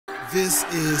This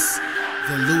is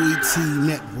the Louie T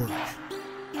Network.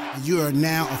 You are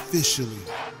now officially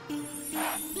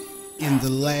in the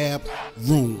lab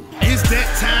room. It's that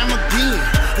time again.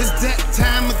 It's that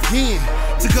time again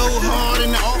to go hard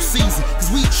in the off season,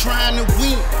 cause we trying to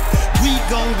win. We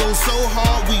gon' go so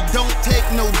hard, we don't take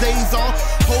no days off.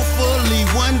 Hopefully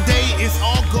one day it's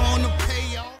all gonna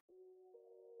pay off.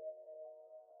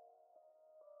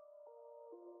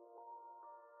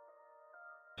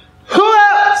 Who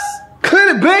else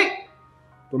could it be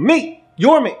but me,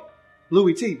 your man,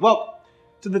 Louie T? Welcome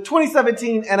to the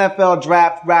 2017 NFL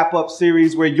Draft Wrap-Up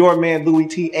Series, where your man Louie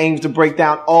T aims to break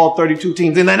down all 32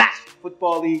 teams in the National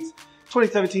Football League's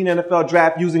 2017 NFL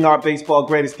Draft using our baseball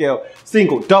grading scale.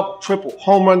 Single, double, triple,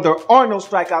 home run. There are no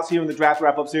strikeouts here in the Draft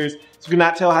Wrap-Up Series, so you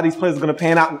cannot tell how these players are going to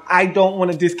pan out, and I don't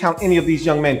want to discount any of these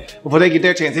young men before they get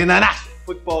their chance in the National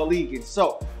Football League. And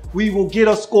so we will get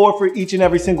a score for each and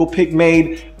every single pick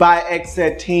made by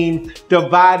said team,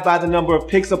 divide by the number of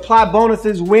picks, apply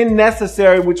bonuses when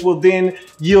necessary, which will then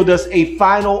yield us a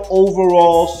final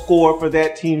overall score for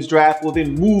that team's draft. We'll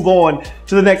then move on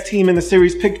to the next team in the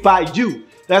series picked by you.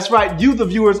 That's right, you, the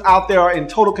viewers out there, are in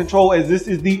total control, as this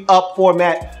is the up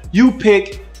format. You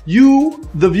pick, you,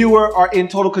 the viewer, are in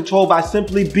total control by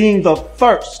simply being the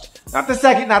first, not the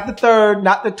second, not the third,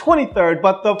 not the 23rd,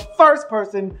 but the first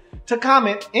person to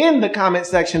comment in the comment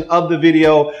section of the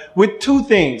video with two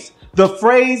things: the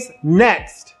phrase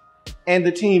next and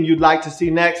the team you'd like to see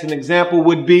next. An example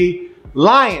would be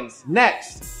Lions,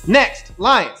 next,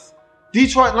 Lions,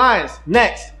 Detroit Lions,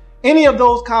 next. Any of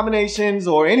those combinations,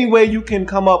 or any way you can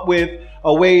come up with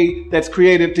a way that's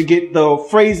creative to get the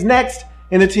phrase next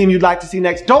and the team you'd like to see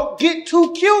next. Don't get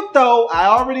too cute though. I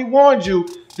already warned you.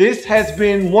 This has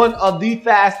been one of the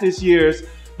fastest years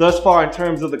thus far in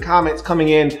terms of the comments coming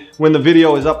in when the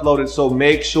video is uploaded, so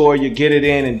make sure you get it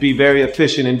in and be very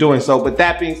efficient in doing so. But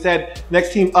that being said,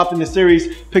 next team up in the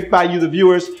series, picked by you, the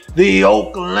viewers, the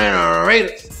Oakland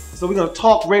Raiders. So we're gonna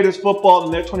talk Raiders football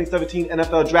in their 2017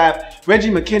 NFL Draft. Reggie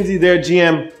McKenzie, their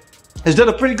GM, has done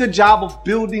a pretty good job of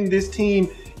building this team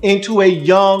into a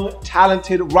young,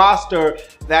 talented roster.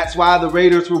 That's why the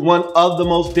Raiders were one of the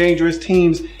most dangerous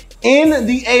teams in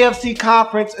the AFC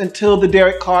conference until the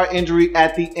Derek Carr injury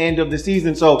at the end of the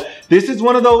season. So this is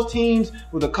one of those teams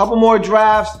with a couple more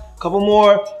drafts, a couple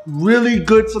more really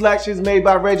good selections made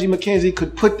by Reggie McKenzie,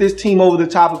 could put this team over the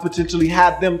top and potentially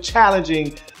have them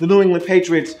challenging the New England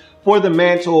Patriots for the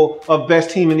mantle of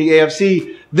best team in the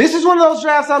AFC. This is one of those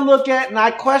drafts I look at and I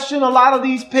question a lot of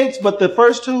these picks, but the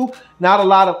first two, not a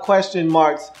lot of question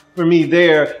marks for me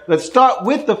there. Let's start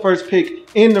with the first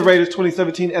pick in the Raiders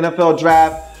 2017 NFL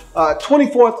Draft.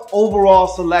 24th overall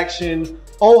selection,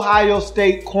 Ohio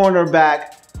State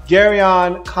cornerback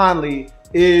Gareon Conley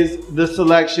is the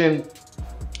selection.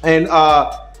 And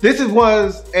this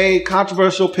was a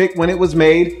controversial pick when it was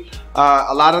made.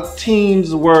 A lot of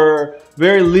teams were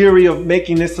very leery of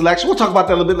making this selection. We'll talk about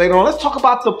that a little bit later on. Let's talk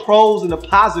about the pros and the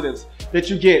positives that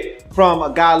you get from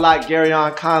a guy like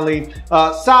Gareon Conley.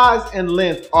 Size and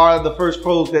length are the first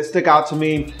pros that stick out to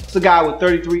me. It's a guy with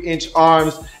 33-inch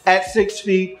arms at 6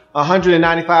 feet,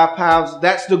 195 pounds.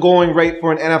 That's the going rate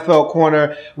for an NFL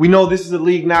corner. We know this is a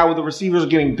league now where the receivers are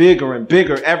getting bigger and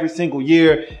bigger every single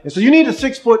year. And so you need a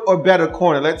 6 foot or better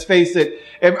corner. Let's face it.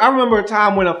 And I remember a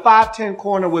time when a 5'10"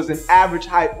 corner was an average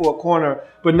height for a corner,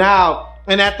 but now,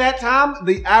 and at that time,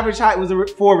 the average height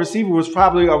for a receiver was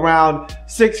probably around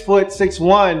 6 foot,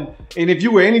 6'1". And if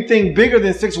you were anything bigger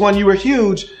than 6'1", you were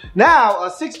huge. Now, a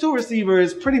 6'2" receiver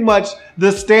is pretty much the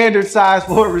standard size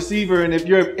for a receiver. And if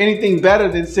you're anything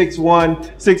better than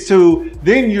 6'1", 6'2",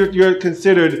 then you're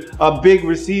considered a big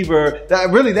receiver.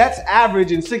 That's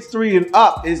average, and 6'3" and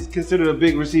up is considered a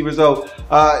big receiver. So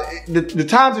the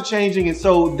times are changing, and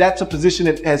so that's a position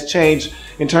that has changed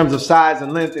in terms of size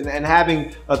and length. And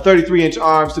having a 33-inch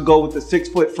arms to go with the 6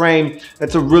 foot frame,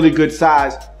 that's a really good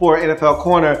size for an NFL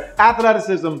corner.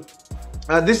 Athleticism.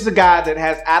 This is a guy that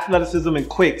has athleticism and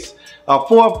quicks.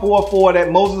 4.44,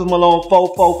 that Moses Malone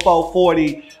 4.44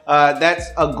 40. That's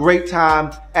a great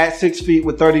time at 6 feet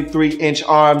with 33-inch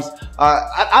arms.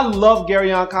 I love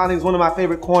Gareon Conley. He's one of my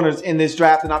favorite corners in this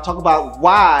draft, and I'll talk about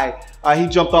why he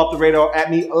jumped off the radar at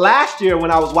me last year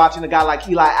when I was watching a guy like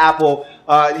Eli Apple.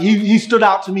 He stood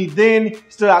out to me then,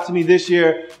 stood out to me this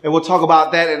year, and we'll talk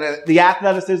about that. And the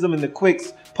athleticism and the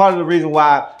quicks, part of the reason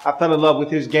why I fell in love with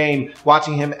his game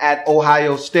watching him at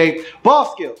Ohio State. Ball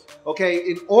skills. Okay,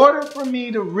 in order for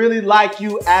me to really like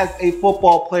you as a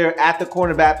football player at the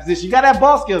cornerback position, you gotta have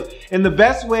ball skills. And the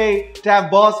best way to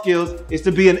have ball skills is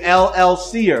to be an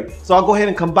LLCer. So I'll go ahead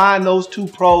and combine those two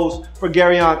pros for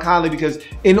Gareon Conley, because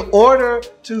in order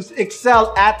to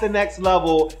excel at the next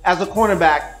level as a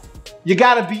cornerback, you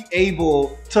got to be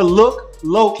able to look,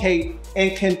 locate,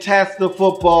 and contest the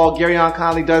football. Garyon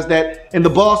Conley does that. And the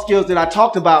ball skills that I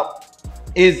talked about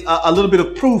is a little bit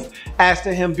of proof as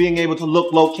to him being able to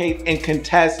look, locate, and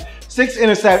contest. 6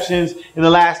 interceptions in the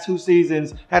last 2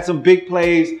 seasons. Had some big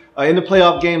plays in the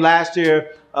playoff game last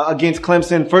year against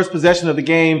Clemson. First possession of the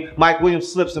game, Mike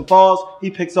Williams slips and falls. He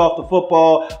picks off the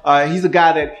football. He's a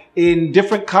guy that in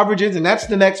different coverages, and that's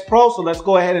the next pro, so let's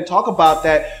go ahead and talk about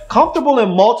that. Comfortable in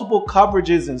multiple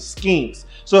coverages and schemes.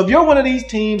 So if you're one of these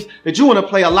teams that you want to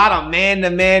play a lot of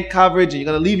man-to-man coverage and you're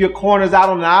going to leave your corners out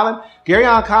on the island,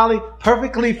 Garyon Conley,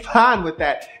 perfectly fine with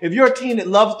that. If you're a team that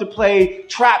loves to play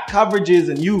trap coverages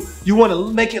and you want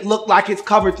to make it look like it's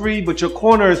cover 3, but your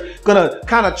corner is going to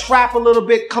kind of trap a little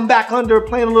bit, come back under,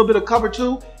 playing a little bit of cover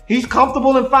 2, he's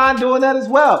comfortable and fine doing that as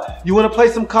well. You want to play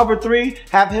some cover 3,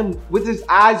 have him with his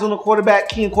eyes on the quarterback,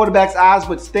 keying quarterback's eyes,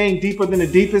 but staying deeper than the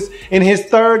deepest in his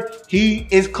third. He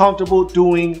is comfortable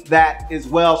doing that as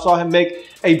well. Saw him make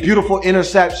a beautiful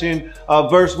interception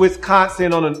versus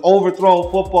Wisconsin on an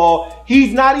overthrown football.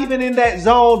 He's not even in that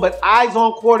zone, but eyes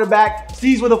on quarterback,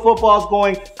 sees where the football's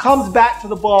going, comes back to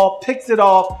the ball, picks it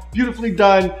off. Beautifully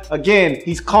done. Again,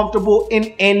 he's comfortable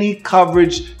in any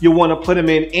coverage you want to put him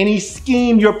in. Any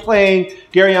scheme you're playing,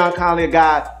 Garyon Conley, a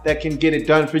guy that can get it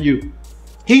done for you.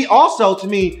 He also, to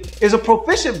me, is a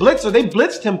proficient blitzer. They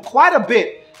blitzed him quite a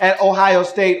bit at Ohio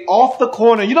State off the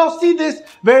corner. You don't see this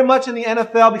very much in the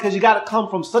NFL because you got to come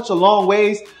from such a long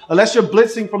ways. Unless you're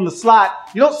blitzing from the slot,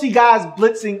 you don't see guys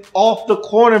blitzing off the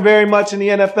corner very much in the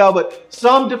NFL, but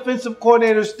some defensive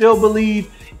coordinators still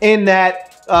believe in that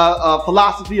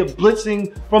philosophy of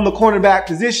blitzing from the cornerback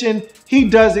position. He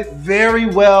does it very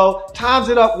well, times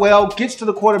it up well, gets to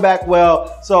the quarterback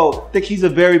well. So I think he's a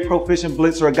very proficient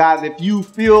blitzer, a guy that if you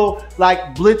feel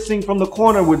like blitzing from the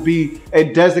corner would be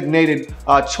a designated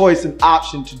choice and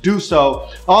option to do so.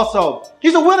 Also,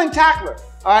 he's a willing tackler.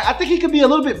 All right, I think he could be a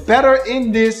little bit better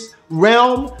in this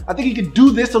realm. I think he could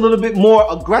do this a little bit more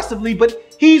aggressively,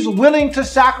 but he's willing to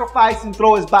sacrifice and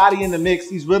throw his body in the mix.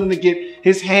 He's willing to get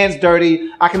his hands dirty.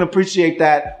 I can appreciate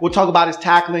that. We'll talk about his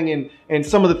tackling and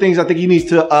some of the things I think he needs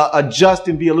to adjust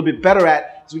and be a little bit better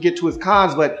at as we get to his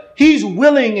cons, but he's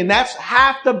willing, and that's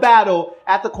half the battle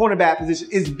at the cornerback position,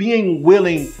 is being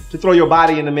willing to throw your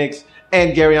body in the mix.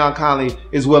 And Garyon Conley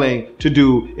is willing to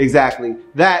do exactly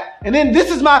that. And then this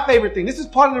is my favorite thing. This is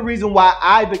part of the reason why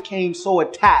I became so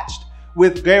attached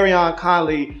with Garyon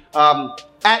Conley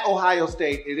at Ohio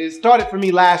State. It started for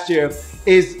me last year,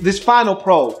 is this final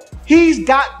pro. He's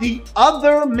got the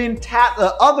other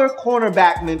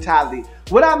cornerback mentality.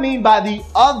 What I mean by the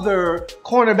other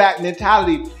cornerback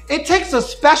mentality, it takes a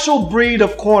special breed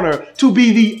of corner to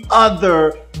be the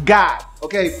other guy,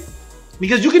 okay?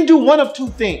 Because you can do one of two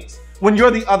things when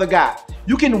you're the other guy.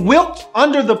 You can wilt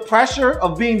under the pressure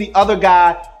of being the other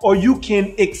guy, or you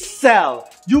can excel.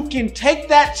 You can take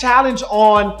that challenge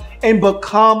on and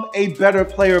become a better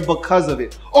player because of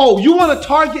it. Oh, you want to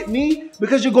target me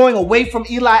because you're going away from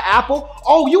Eli Apple?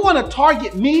 Oh, you want to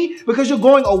target me because you're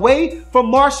going away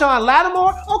from Marshawn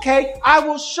Lattimore? Okay, I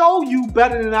will show you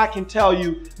better than I can tell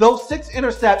you. Those 6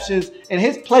 interceptions and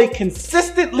his play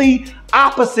consistently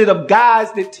opposite of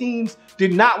guys that teams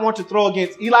did not want to throw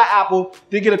against. Eli Apple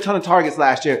did get a ton of targets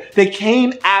last year. They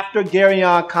came after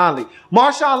Garyon Conley.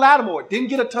 Marshawn Lattimore didn't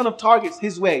get a ton of targets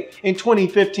his way in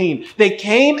 2015. They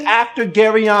came after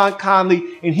Garyon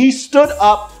Conley, and he stood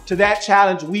up to that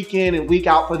challenge week in and week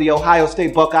out for the Ohio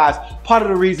State Buckeyes. Part of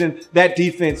the reason that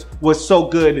defense was so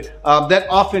good. That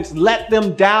offense let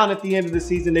them down at the end of the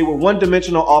season. They were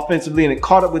one-dimensional offensively, and it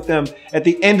caught up with them at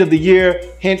the end of the year,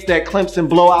 hence that Clemson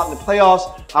blowout in the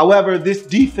playoffs. However, this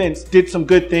defense did some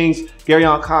good things.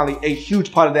 Garyon Conley, a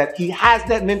huge part of that. He has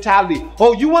that mentality.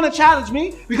 Oh, you want to challenge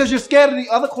me because you're scared of the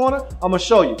other corner? I'm going to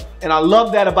show you. And I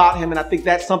love that about him, and I think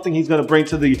that's something he's going to bring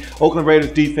to the Oakland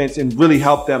Raiders defense and really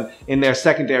help them in their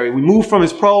secondary. We move from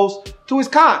his pros to his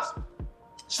cons.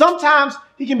 Sometimes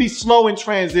he can be slow in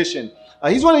transition.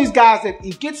 He's one of these guys that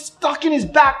he gets stuck in his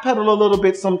back pedal a little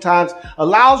bit sometimes,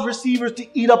 allows receivers to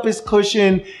eat up his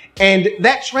cushion, and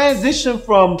that transition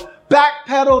from back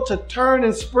pedal to turn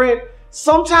and sprint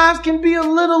sometimes can be a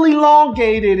little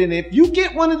elongated. And if you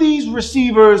get one of these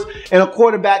receivers and a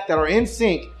quarterback that are in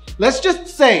sync, let's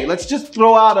just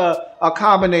throw out a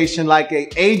combination like a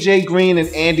AJ Green and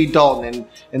Andy Dalton,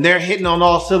 and they're hitting on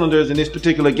all cylinders in this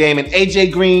particular game, and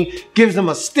AJ Green gives him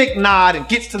a stick nod and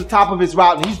gets to the top of his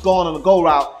route, and he's going on the go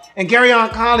route. And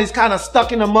Garyon Conley's kind of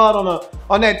stuck in the mud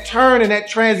on that turn and that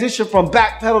transition from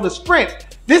back pedal to sprint.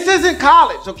 This isn't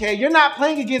college, okay? You're not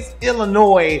playing against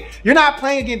Illinois. You're not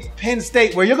playing against Penn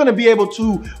State where you're going to be able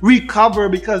to recover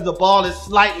because the ball is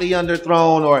slightly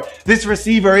underthrown or this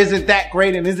receiver isn't that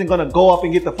great and isn't going to go up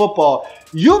and get the football.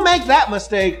 You make that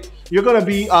mistake, you're going to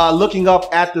be looking up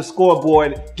at the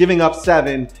scoreboard, giving up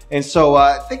 7. And so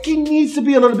I think he needs to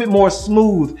be a little bit more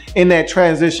smooth in that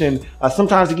transition.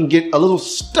 Sometimes he can get a little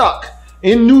stuck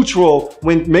in neutral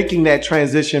when making that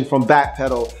transition from back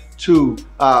pedal to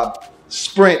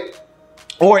sprint,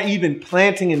 or even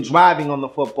planting and driving on the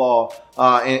football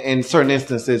in certain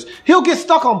instances. He'll get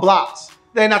stuck on blocks.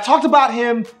 And I talked about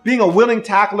him being a willing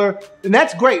tackler, and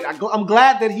that's great. I'm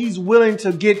glad that he's willing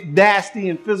to get nasty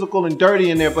and physical and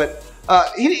dirty in there, but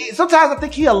sometimes I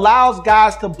think he allows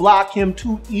guys to block him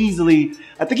too easily.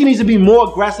 I think he needs to be more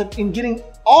aggressive in getting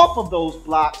off of those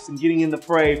blocks and getting in the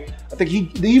fray. I think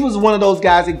he was one of those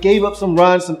guys that gave up some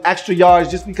runs, some extra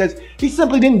yards, just because he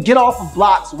simply didn't get off of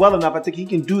blocks well enough. I think he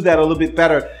can do that a little bit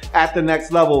better at the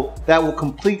next level. That will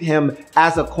complete him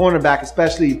as a cornerback,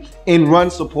 especially in run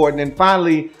support. And then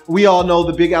finally, we all know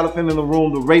the big elephant in the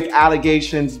room, the rape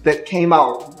allegations that came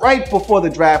out right before the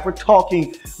draft. We're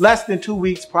talking less than 2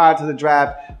 weeks prior to the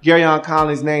draft. Garyon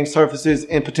Conley's name surfaces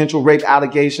in potential rape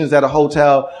allegations at a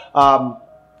hotel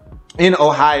in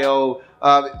Ohio.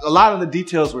 A lot of the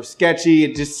details were sketchy.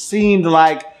 It just seemed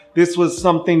like this was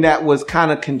something that was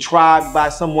kind of contrived by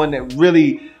someone that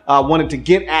really wanted to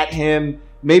get at him,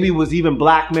 maybe was even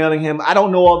blackmailing him. I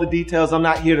don't know all the details. I'm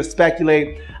not here to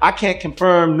speculate. I can't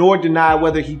confirm nor deny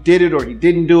whether he did it or he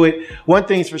didn't do it. One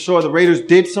thing's for sure, the Raiders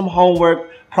did some homework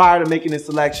prior to making his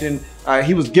selection.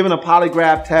 He was given a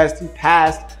polygraph test. He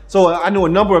passed. So I knew a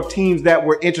number of teams that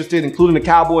were interested, including the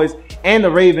Cowboys and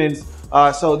the Ravens.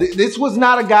 So this was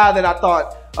not a guy that I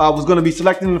thought was going to be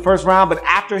selected in the first round, but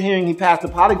after hearing he passed the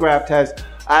polygraph test,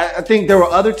 I think there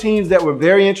were other teams that were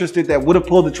very interested that would have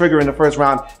pulled the trigger in the first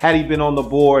round had he been on the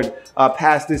board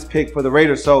past this pick for the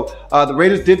Raiders. So the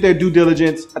Raiders did their due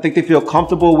diligence. I think they feel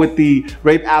comfortable with the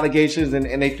rape allegations,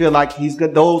 and they feel like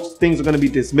those things are going to be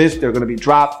dismissed. They're going to be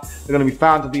dropped. They're going to be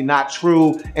found to be not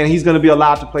true, and he's going to be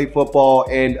allowed to play football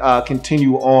and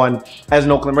continue on as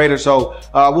an Oakland Raider. So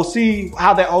we'll see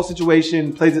how that whole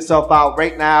situation plays itself out.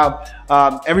 Right now,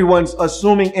 everyone's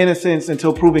assuming innocence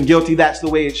until proven guilty. That's the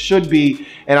way it should be.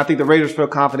 And I think the Raiders feel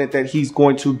confident that he's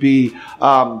going to be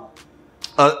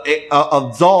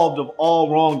absolved of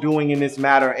all wrongdoing in this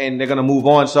matter, and they're going to move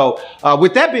on. So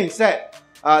with that being said,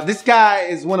 this guy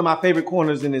is one of my favorite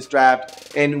corners in this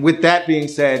draft. And with that being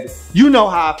said, you know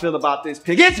how I feel about this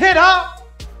pick. It's hit up.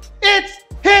 It's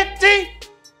hit deep.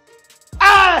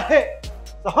 I hit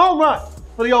the home run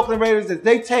for the Oakland Raiders as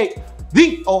they take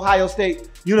the Ohio State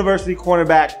University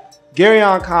cornerback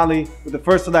Garyon Conley with the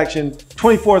first selection,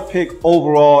 24th pick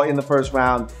overall in the first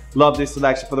round. Love this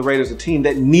selection for the Raiders, a team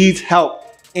that needs help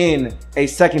in a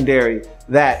secondary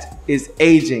that is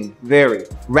aging very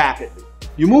rapidly.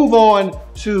 You move on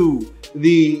to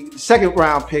the second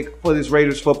round pick for this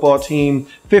Raiders football team,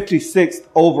 56th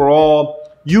overall,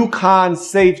 UConn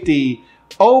safety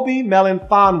Obi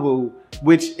Melifonwu,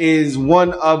 which is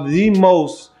one of the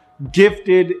most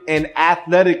gifted and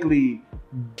athletically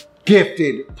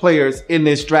gifted players in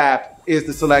this draft is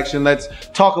the selection. Let's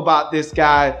talk about this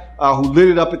guy who lit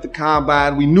it up at the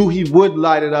combine. We knew he would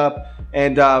light it up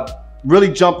and really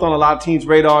jumped on a lot of teams'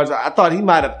 radars. I thought he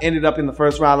might have ended up in the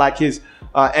first round like his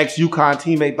ex-UConn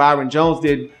teammate Byron Jones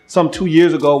did some 2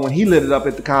 years ago when he lit it up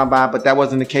at the combine, but that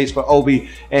wasn't the case for Obi,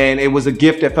 and it was a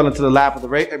gift that fell into the lap of the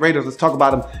Raiders. Let's talk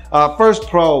about him. First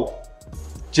pro,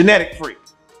 genetic freak.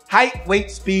 Height, weight,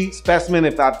 speed specimen,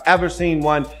 if I've ever seen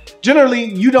one. Generally,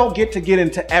 you don't get to get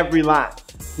into every line.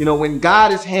 You know, when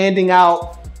God is handing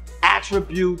out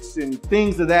attributes and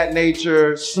things of that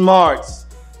nature, smarts,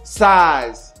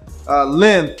 size,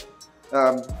 length,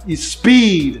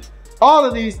 speed, all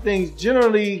of these things,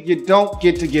 generally, you don't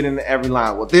get to get into every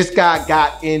line. Well, this guy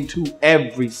got into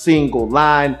every single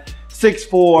line.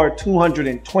 6'4",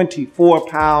 224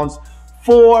 pounds,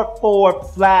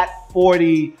 4'4", flat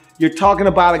 40. You're talking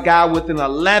about a guy with an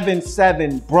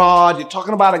 11.7 broad. You're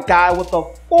talking about a guy with a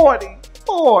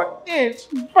 44-inch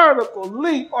vertical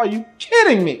leap. Are you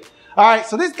kidding me? All right,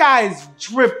 so this guy is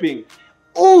dripping,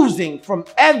 oozing from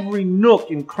every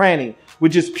nook and cranny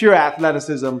with just pure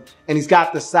athleticism, and he's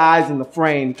got the size and the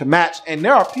frame to match. And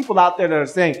there are people out there that are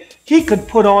saying he could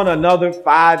put on another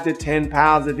 5 to 10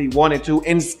 pounds if he wanted to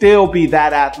and still be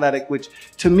that athletic, which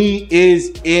to me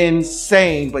is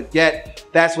insane. But yet,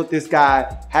 that's what this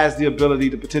guy has the ability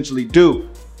to potentially do.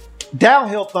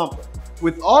 Downhill thumper.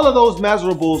 With all of those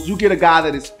measurables, you get a guy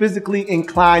that is physically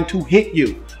inclined to hit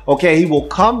you. Okay, he will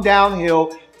come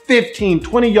downhill 15,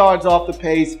 20 yards off the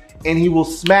pace, and he will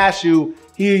smash you.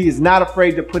 He is not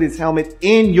afraid to put his helmet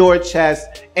in your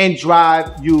chest and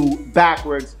drive you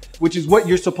backwards, which is what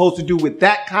you're supposed to do with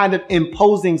that kind of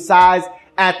imposing size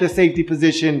at the safety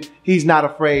position. He's not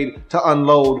afraid to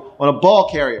unload on a ball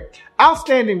carrier.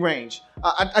 Outstanding range.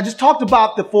 I just talked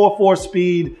about the 4.4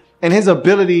 speed and his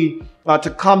ability to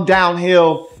come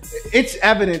downhill. It's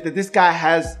evident that this guy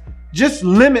has just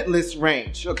limitless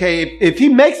range, okay? If he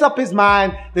makes up his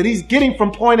mind that he's getting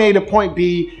from point A to point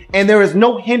B and there is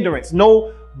no hindrance,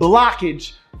 no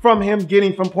blockage from him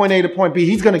getting from point A to point B,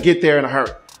 he's going to get there in a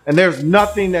hurry. And there's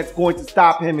nothing that's going to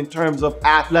stop him in terms of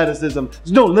athleticism.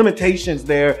 There's no limitations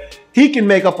there. He can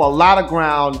make up a lot of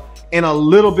ground in a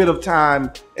little bit of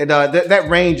time. And that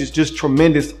range is just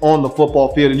tremendous on the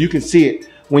football field. And you can see it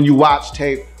when you watch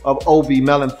tape of Obi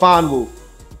Melifonwu.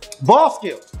 Ball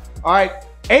skills, all right?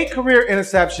 8 career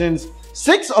interceptions.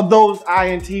 6 of those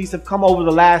INTs have come over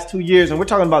the last 2 years, and we're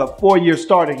talking about a 4-year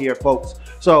starter here, folks.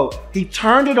 So he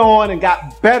turned it on and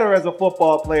got better as a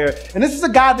football player. And this is a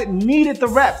guy that needed the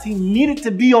reps. He needed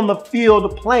to be on the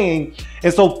field playing.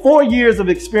 And so 4 years of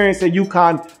experience at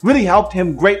UConn really helped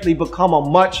him greatly become a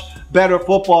much better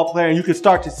football player. And you can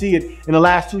start to see it in the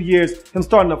last 2 years, him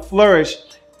starting to flourish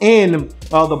in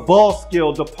the ball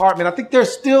skill department. I think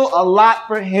there's still a lot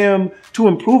for him to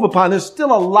improve upon. There's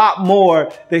still a lot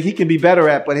more that he can be better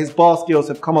at, but his ball skills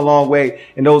have come a long way.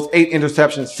 And those 8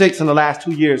 interceptions, 6 in the last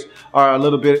 2 years, are a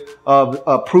little bit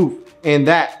of proof in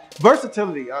that.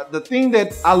 Versatility, the thing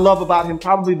that I love about him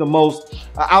probably the most,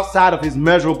 outside of his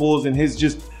measurables and his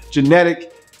just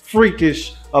genetic,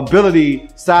 freakish ability,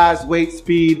 size, weight,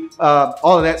 speed,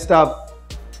 all of that stuff,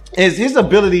 is his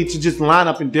ability to just line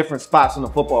up in different spots on the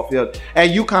football field. At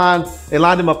UConn, they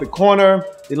lined him up at corner,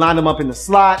 they lined him up in the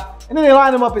slot, and then they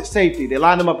lined him up at safety. They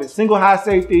lined him up at single high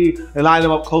safety, they lined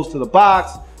him up close to the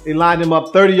box, they lined him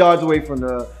up 30 yards away from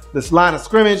this line of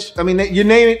scrimmage. I mean, you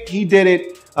name it, he did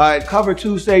it. Cover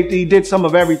 2 safety, he did some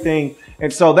of everything.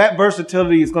 And so that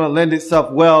versatility is going to lend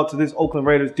itself well to this Oakland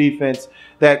Raiders defense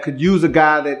that could use a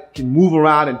guy that can move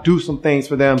around and do some things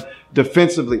for them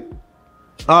defensively.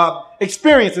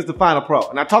 Experience is the final pro.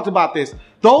 And I talked about this.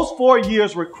 Those 4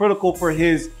 years were critical for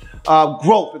his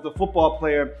growth as a football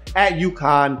player at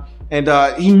UConn. And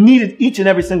he needed each and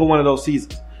every single one of those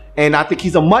seasons. And I think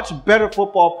he's a much better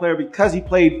football player because he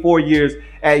played 4 years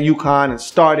at UConn and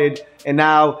started. And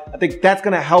now I think that's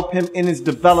going to help him in his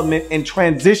development and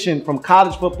transition from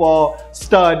college football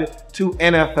stud to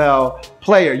NFL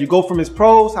player. You go from his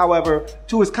pros, however,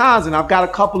 to his cons. And I've got a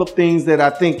couple of things that I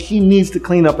think he needs to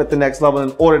clean up at the next level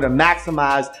in order to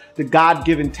maximize the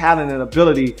God-given talent and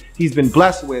ability he's been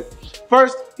blessed with.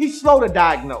 First, he's slow to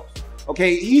diagnose.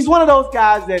 Okay, he's one of those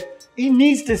guys that he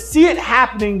needs to see it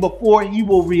happening before he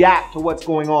will react to what's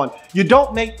going on. You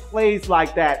don't make plays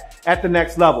like that at the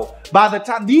next level. By the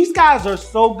time, these guys are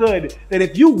so good that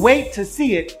if you wait to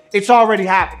see it, it's already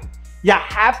happening. You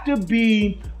have to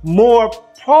be more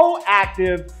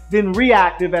proactive than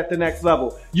reactive at the next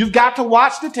level. You've got to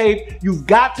watch the tape. You've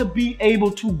got to be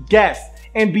able to guess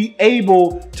and be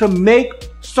able to make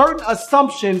certain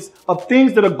assumptions of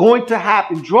things that are going to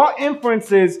happen, draw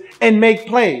inferences, and make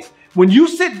plays. When you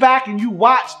sit back and you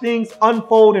watch things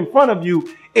unfold in front of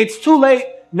you, it's too late.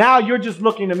 Now you're just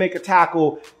looking to make a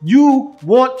tackle. You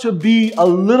want to be a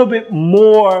little bit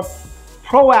more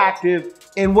proactive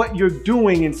in what you're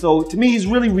doing. And so to me, he's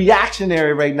really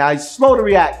reactionary right now. He's slow to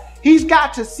react. He's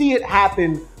got to see it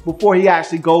happen before he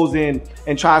actually goes in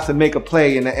and tries to make a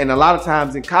play. And a lot of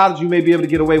times in college, you may be able to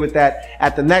get away with that.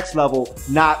 At the next level,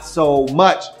 not so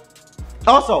much.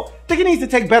 Also, I think he needs to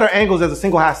take better angles as a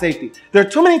single high safety. There are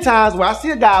too many times where I see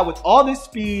a guy with all this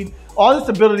speed, all this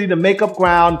ability to make up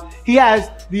ground. He has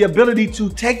the ability to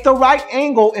take the right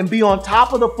angle and be on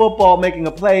top of the football making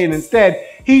a play. And instead,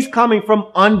 he's coming from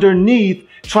underneath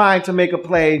trying to make a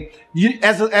play.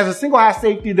 As a single high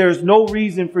safety, there's no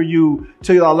reason for you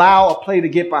to allow a play to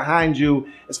get behind you,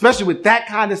 especially with that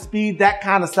kind of speed, that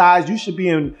kind of size. You should be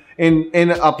in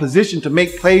a position to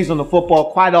make plays on the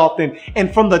football quite often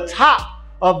and from the top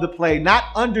of the play, not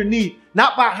underneath,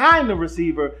 not behind the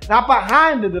receiver, not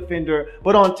behind the defender,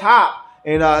 but on top.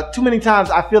 And too many times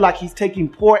I feel like he's taking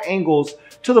poor angles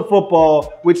to the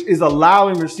football, which is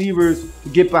allowing receivers to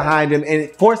get behind him and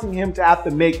forcing him to have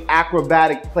to make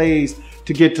acrobatic plays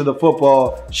to get to the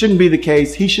football. Shouldn't be the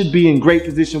case. He should be in great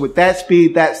position with that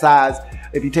speed, that size.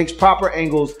 If he takes proper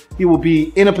angles, he will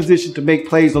be in a position to make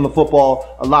plays on the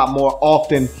football a lot more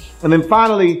often. And then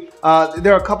finally,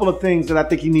 there are a couple of things that I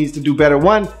think he needs to do better.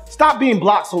 One, stop being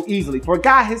blocked so easily. For a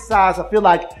guy his size, I feel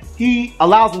like he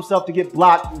allows himself to get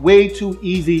blocked way too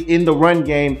easy in the run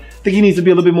game. I think he needs to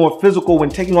be a little bit more physical when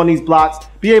taking on these blocks,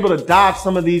 be able to dodge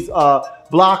some of these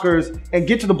blockers and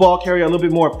get to the ball carrier a little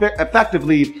bit more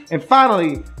effectively. And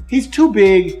finally, he's too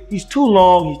big, he's too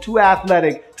long, he's too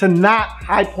athletic to not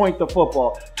high point the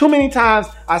football. Too many times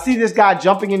I see this guy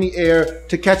jumping in the air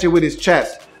to catch it with his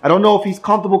chest. I don't know if he's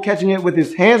comfortable catching it with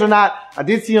his hands or not. I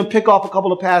did see him pick off a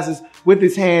couple of passes with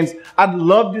his hands. I'd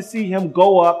love to see him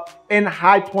go up and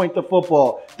high point the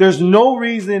football. There's no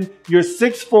reason you're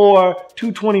 6'4",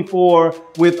 224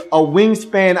 with a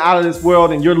wingspan out of this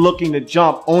world and you're looking to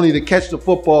jump only to catch the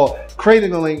football,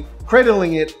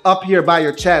 cradling it up here by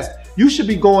your chest. You should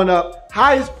be going up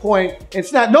highest point and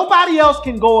snap. Nobody else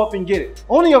can go up and get it.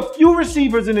 Only a few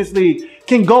receivers in this league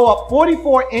can go up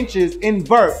 44 inches in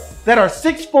vert that are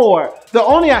 6'4". There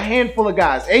are only a handful of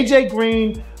guys. AJ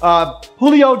Green,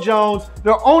 Julio Jones.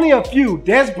 There are only a few.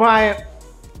 Des Bryant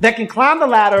that can climb the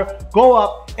ladder, go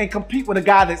up, and compete with a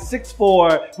guy that's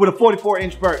 6'4" with a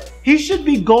 44-inch vert. He should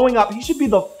be going up. He should be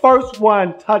the first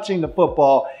one touching the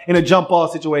football in a jump ball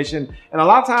situation. And a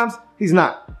lot of times, he's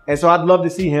not. And so I'd love to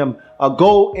see him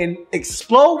go and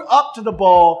explode up to the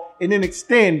ball and then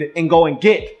extend and go and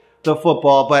get the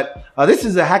football. But this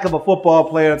is a heck of a football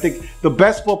player. I think the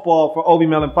best football for Obi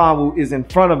Melifonwu is in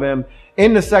front of him.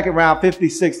 In the second round,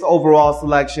 56th overall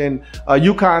selection,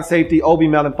 UConn safety Obi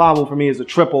Melifonwu for me is a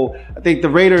triple. I think the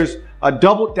Raiders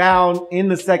doubled down in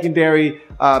the secondary.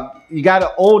 You got an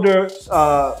older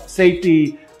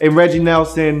safety in Reggie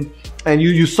Nelson. And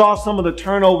you saw some of the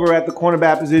turnover at the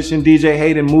cornerback position. DJ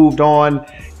Hayden moved on.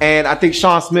 And I think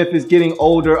Sean Smith is getting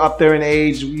older up there in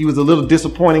age. He was a little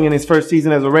disappointing in his first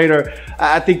season as a Raider.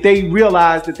 I think they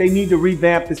realized that they need to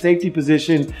revamp the safety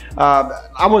position.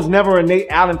 I was never a Nate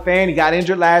Allen fan. He got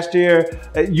injured last year.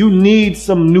 You need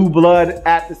some new blood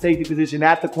at the safety position,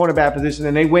 at the cornerback position.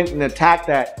 And they went and attacked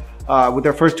that with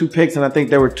their first two picks. And I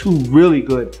think there were two really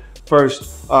good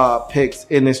first picks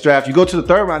in this draft. You go to the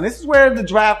third round. This is where the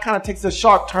draft kind of takes a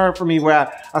sharp turn for me, where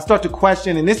I start to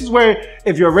question. And this is where,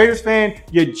 if you're a Raiders fan,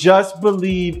 you just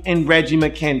believe in Reggie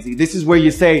McKenzie. This is where you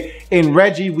say, in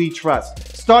Reggie we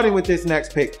trust. Starting with this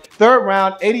next pick. Third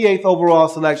round, 88th overall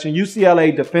selection,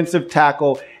 UCLA defensive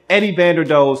tackle Eddie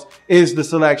Vanderdoes is the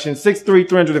selection. 6'3",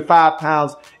 305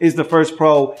 pounds is the first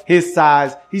pro. His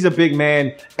size, he's a big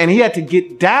man, and he had to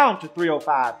get down to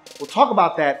 305. We'll talk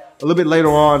about that a little bit later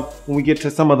on when we get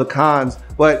to some of the cons.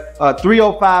 But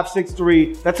 305,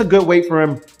 6'3", that's a good weight for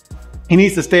him. He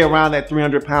needs to stay around that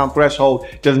 300-pound threshold.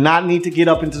 Does not need to get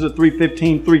up into the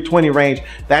 315, 320 range.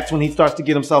 That's when he starts to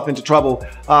get himself into trouble.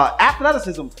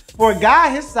 Athleticism. For a guy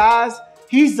his size,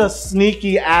 he's a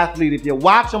sneaky athlete. If you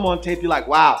watch him on tape, you're like,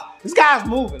 wow, this guy's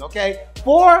moving, okay?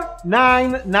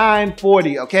 4'9",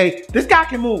 40, okay? This guy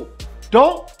can move.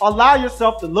 Don't allow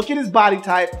yourself to look at his body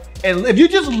type. And if you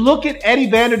just look at Eddie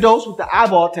Vanderdoes with the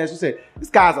eyeball test, you say, this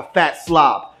guy's a fat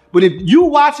slob. But if you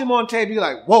watch him on tape, you're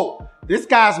like, whoa, this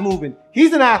guy's moving.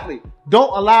 He's an athlete.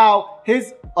 Don't allow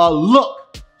his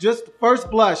look, just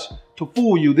first blush, to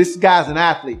fool you. This guy's an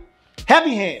athlete.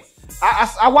 Heavy hands.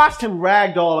 I watched him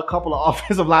ragdoll a couple of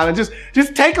offensive linemen.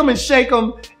 Just take them and shake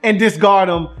them and discard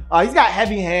them. He's got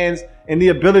heavy hands and the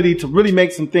ability to really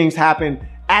make some things happen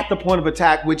at the point of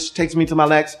attack, which takes me to my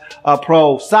next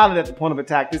pro. Solid at the point of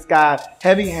attack. This guy,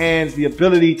 heavy hands, the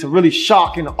ability to really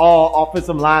shock and awe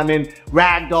offensive linemen,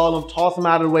 ragdoll them, toss them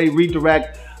out of the way,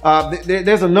 redirect.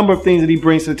 There's a number of things that he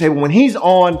brings to the table. When he's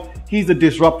on, he's a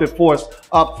disruptive force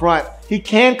up front. He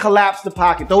can collapse the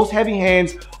pocket. Those heavy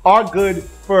hands are good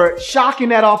for shocking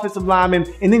that offensive lineman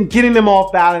and then getting them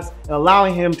off balance and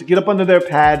allowing him to get up under their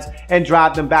pads and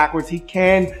drive them backwards. He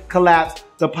can collapse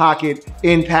the pocket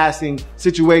in passing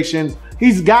situations.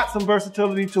 He's got some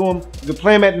versatility to him. You can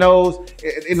play him at nose.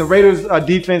 In the Raiders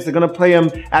defense, they're going to play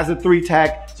him as a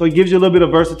 3-tech. So he gives you a little bit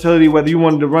of versatility, whether you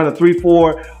wanted to run a 3-4,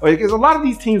 or because a lot of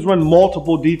these teams run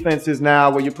multiple defenses now,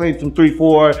 where you're playing some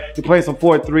 3-4, you're playing some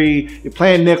 4-3, you're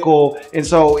playing nickel. And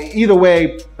so either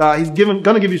way, he's going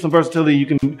to give you some versatility. You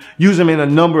can use him in a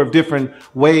number of different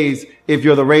ways if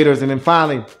you're the Raiders. And then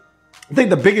finally, I think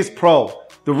the biggest pro,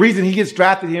 the reason he gets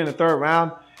drafted here in the third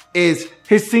round, is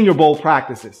his Senior Bowl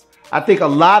practices. I think a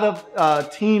lot of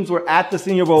teams were at the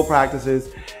Senior Bowl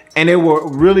practices and they were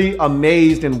really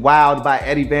amazed and wowed by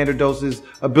Eddie Vanderdoes'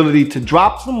 ability to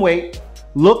drop some weight,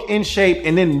 look in shape,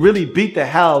 and then really beat the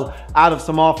hell out of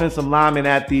some offensive linemen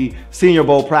at the Senior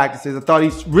Bowl practices. I thought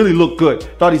he really looked good.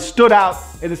 Thought he stood out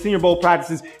in the Senior Bowl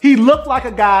practices. He looked like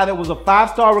a guy that was a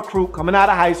 5-star recruit coming out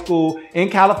of high school in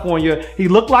California. He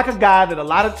looked like a guy that a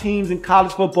lot of teams in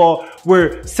college football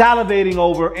were salivating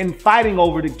over and fighting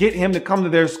over to get him to come to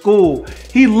their school.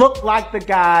 He looked like the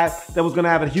guy that was going to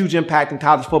have a huge impact in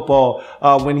college football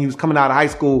when he was coming out of high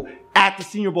school at the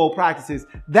Senior Bowl practices.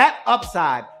 That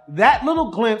upside, that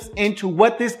little glimpse into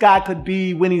what this guy could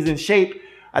be when he's in shape,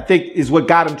 I think is what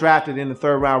got him drafted in the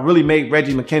 3rd round, really made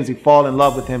Reggie McKenzie fall in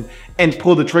love with him and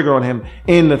pull the trigger on him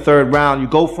in the 3rd round. You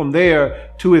go from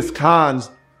there to his cons.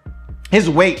 His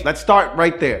weight, let's start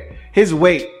right there. His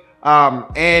weight,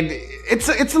 and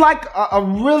it's like a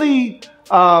really,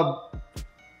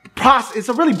 it's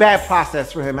a really bad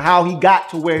process for him, how he got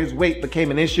to where his weight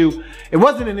became an issue. It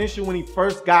wasn't an issue when he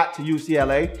first got to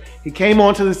UCLA. He came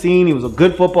onto the scene. He was a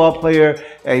good football player.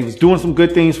 He was doing some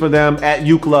good things for them at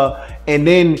UCLA. And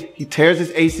then he tears his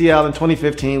ACL in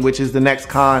 2015, which is the next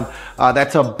con.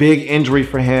 That's a big injury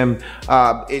for him.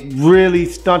 It really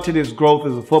stunted his growth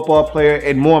as a football player.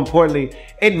 And more importantly,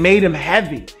 it made him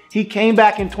heavy. He came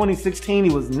back in 2016. He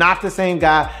was not the same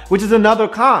guy, which is another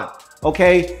con,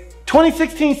 okay?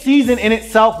 2016 season in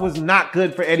itself was not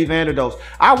good for Eddie Vanderdoes.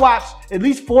 I watched at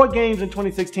least 4 games in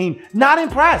 2016. Not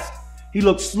impressed. He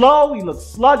looked slow. He looked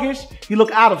sluggish. He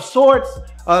looked out of sorts.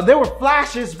 There were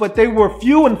flashes, but they were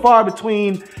few and far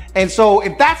between. And so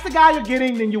if that's the guy you're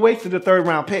getting, then you wasted a 3rd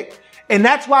round pick. And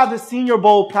that's why the Senior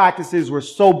Bowl practices were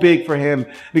so big for him,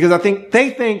 because I think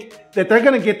they think that they're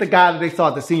going to get the guy that they saw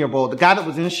at the Senior Bowl, the guy that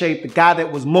was in shape, the guy that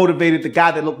was motivated, the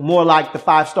guy that looked more like the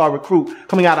 5-star recruit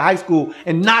coming out of high school,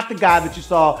 and not the guy that you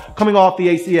saw coming off the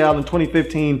ACL in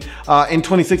 2015, in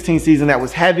 2016 season that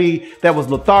was heavy, that was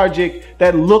lethargic,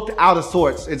 that looked out of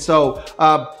sorts. And so,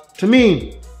 to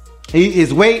me,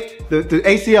 his weight, the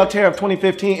ACL tear of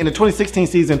 2015 and the 2016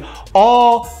 season,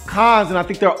 all cons, and I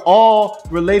think they're all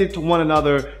related to one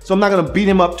another. So I'm not going to beat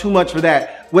him up too much for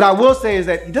that. What I will say is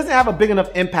that he doesn't have a big enough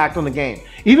impact on the game.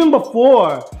 Even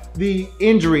before the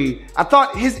injury, I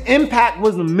thought his impact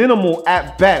was minimal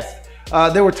at best.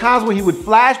 There were times where he would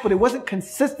flash, but it wasn't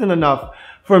consistent enough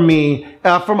for me,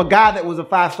 from a guy that was a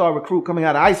 5-star recruit coming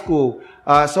out of high school.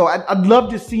 So I'd love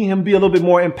to see him be a little bit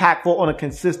more impactful on a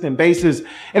consistent basis.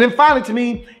 And then finally, to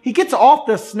me, he gets off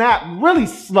the snap really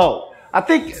slow. I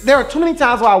think there are too many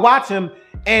times where I watch him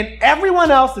and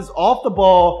everyone else is off the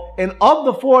ball, and of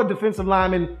the 4 defensive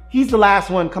linemen, he's the last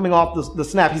one coming off the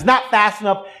snap. He's not fast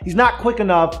enough. He's not quick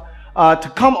enough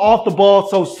to come off the ball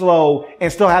so slow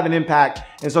and still have an impact.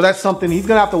 And so that's something he's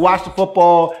going to have to watch the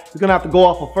football. He's going to have to go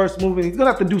off of first movement. He's going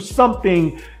to have to do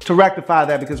something to rectify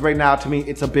that, because right now, to me,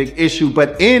 it's a big issue.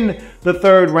 But in the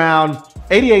 3rd round,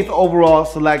 88th overall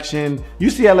selection,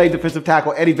 UCLA defensive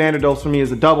tackle Eddie Vanderdoes for me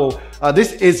is a double.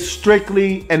 This is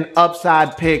strictly an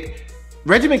upside pick.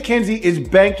 Reggie McKenzie is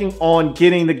banking on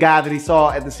getting the guy that he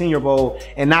saw at the Senior Bowl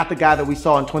and not the guy that we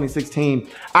saw in 2016.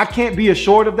 I can't be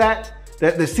assured of that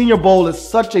the Senior Bowl is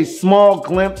such a small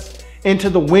glimpse into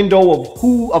the window of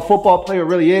who a football player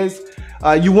really is.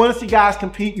 You want to see guys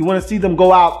compete. You want to see them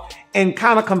go out and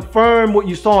kind of confirm what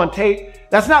you saw on tape.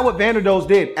 That's not what Vanderdoes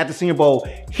did at the Senior Bowl.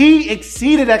 He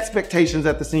exceeded expectations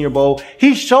at the Senior Bowl.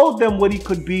 He showed them what he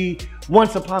could be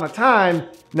once upon a time.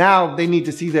 Now they need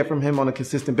to see that from him on a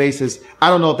consistent basis. I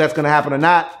don't know if that's going to happen or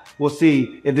not. We'll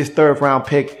see if this 3rd round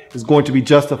pick is going to be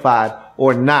justified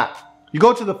or not. You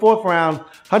go to the 4th round,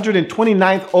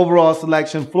 129th overall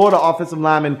selection, Florida offensive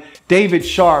lineman David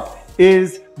Sharp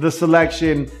is the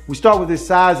selection. We start with his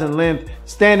size and length,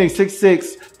 standing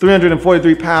 6'6",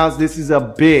 343 pounds. This is a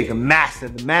big,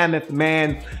 massive, mammoth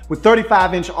man with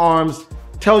 35-inch arms.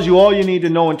 Tells you all you need to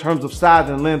know in terms of size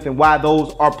and length and why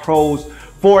those are pros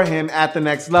for him at the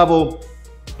next level.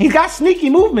 He's got sneaky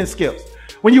movement skills.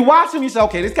 When you watch him, you say,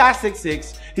 okay, this guy's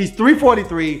 6'6", he's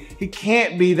 343, he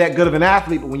can't be that good of an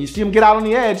athlete. But when you see him get out on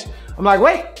the edge, I'm like,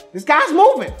 wait, this guy's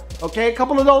moving. Okay, a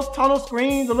couple of those tunnel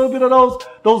screens, a little bit of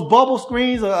those bubble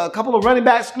screens, a couple of running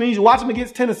back screens. You watch him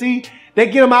against Tennessee, they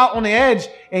get him out on the edge,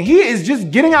 and he is just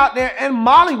getting out there and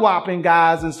mollywhopping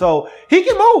guys. And so he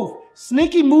can move.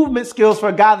 Sneaky movement skills for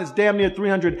a guy that's damn near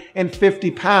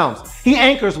 350 pounds. He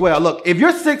anchors well. Look, if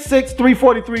you're 6'6",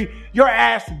 343, your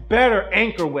ass better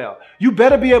anchor well. You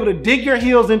better be able to dig your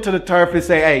heels into the turf and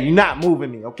say, hey, you're not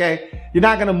moving me, okay? You're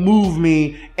not going to move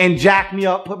me and jack me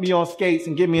up, put me on skates,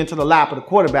 and get me into the lap of the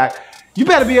quarterback. You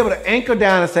better be able to anchor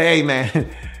down and say, hey,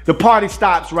 man, the party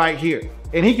stops right here.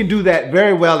 And he can do that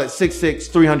very well at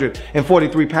 6'6",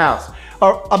 343 pounds.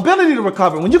 Ability to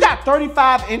recover. When you got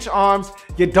 35-inch arms,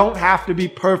 you don't have to be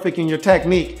perfect in your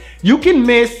technique. You can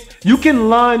miss, you can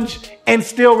lunge, and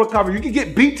still recover. You can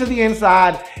get beat to the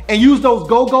inside and use those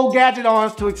go-go gadget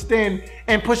arms to extend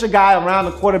and push a guy around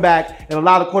the quarterback and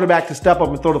allow the quarterback to step up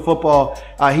and throw the football.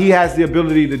 He has the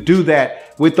ability to do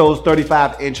that with those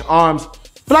 35-inch arms.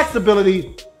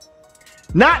 Flexibility,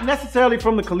 not necessarily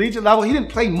from the collegiate level. He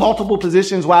didn't play multiple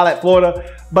positions while at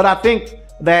Florida, but I think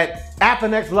that at the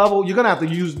next level, you're going to have to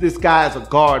use this guy as a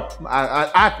guard,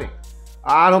 I think.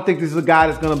 I don't think this is a guy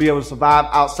that's going to be able to survive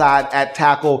outside at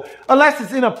tackle unless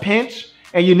it's in a pinch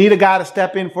and you need a guy to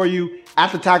step in for you.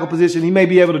 at the tackle position. He may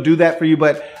be able to do that for you,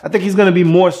 but I think he's going to be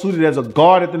more suited as a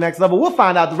guard at the next level. We'll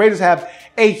find out. The Raiders have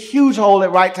a huge hole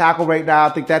at right tackle right now. I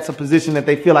think that's a position that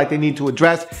they feel like they need to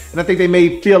address. And I think they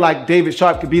may feel like David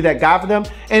Sharp could be that guy for them.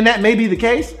 And that may be the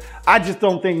case. I just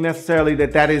don't think necessarily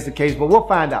that is the case, but we'll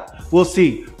find out. We'll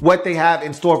see what they have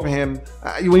in store for him.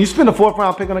 When you spend a 4th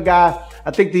round pick on a guy,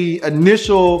 I think the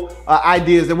initial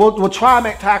idea is that we'll try him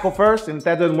at tackle first, and if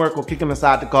that doesn't work, we'll kick him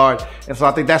inside the guard. And so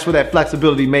I think that's where that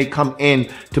flexibility may come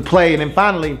in to play. And then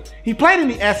finally, he played in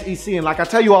the SEC, and like I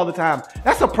tell you all the time,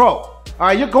 that's a pro. All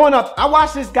right, you're going up. I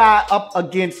watched this guy up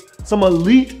against some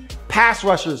elite pass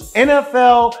rushers,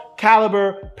 NFL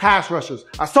caliber pass rushers.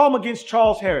 I saw him against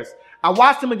Charles Harris. I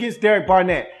watched him against Derek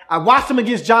Barnett. I watched him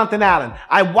against Jonathan Allen.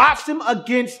 I watched him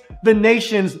against the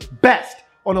nation's best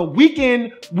on a week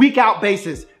in, week out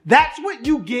basis. That's what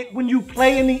you get when you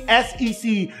play in the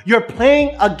SEC. You're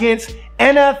playing against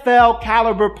NFL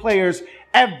caliber players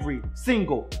every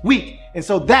single week. And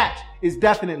so that is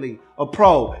definitely a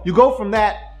pro. You go from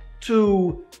that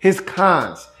to his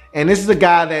cons. And this is a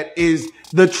guy that is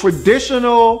the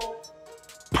traditional,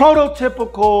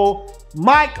 prototypical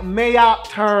Mike Mayock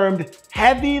termed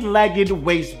heavy-legged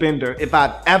waist bender, if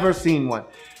I've ever seen one.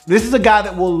 This is a guy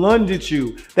that will lunge at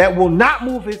you, that will not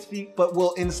move his feet, but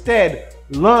will instead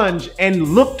lunge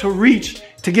and look to reach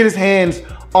to get his hands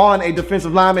on a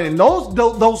defensive lineman. And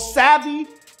those savvy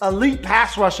elite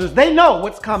pass rushers, they know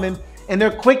what's coming, and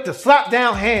they're quick to slap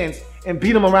down hands and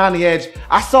beat him around the edge.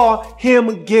 I saw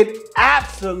him get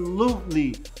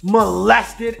absolutely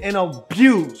molested and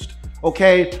abused,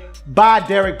 okay, by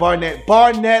Derek Barnett.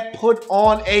 Barnett put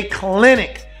on a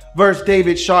clinic versus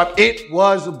David Sharp. It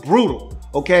was brutal,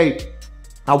 okay?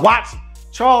 I watched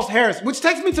Charles Harris, which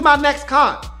takes me to my next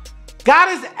con.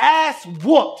 Got his ass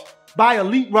whooped by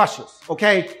elite rushers,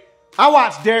 okay? I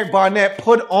watched Derek Barnett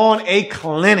put on a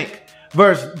clinic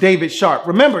versus David Sharp.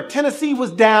 Remember, Tennessee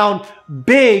was down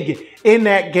big in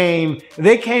that game.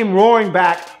 They came roaring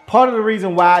back. Part of the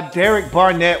reason why Derek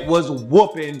Barnett was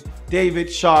whooping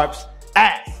David Sharp's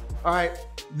ass. All right.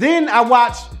 Then I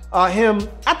watched him.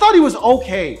 I thought he was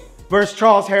okay versus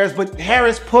Charles Harris, but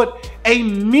Harris put a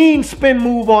mean spin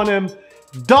move on him,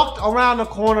 ducked around the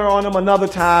corner on him another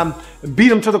time,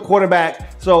 beat him to the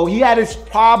quarterback. So he had his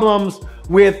problems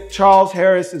with Charles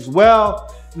Harris as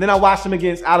well. And then I watched him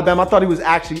against Alabama. I thought he was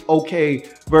actually okay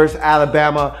versus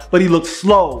Alabama, but he looked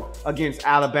slow against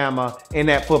Alabama in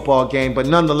that football game. But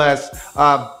nonetheless,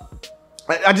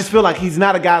 I just feel like he's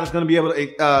not a guy that's going to be able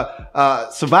to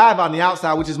survive on the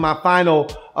outside, which is my final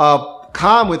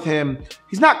con with him.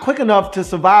 He's not quick enough to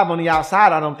survive on the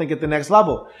outside, I don't think, at the next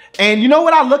level. And you know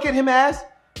what I look at him as?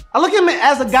 I look at him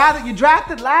as a guy that you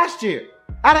drafted last year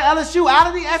out of LSU, out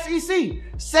of the SEC.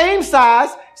 Same size,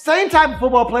 same type of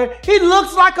football player. He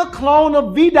looks like a clone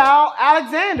of Vidal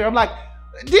Alexander. I'm like,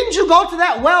 didn't you go to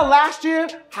that well last year?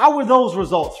 How were those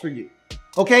results for you?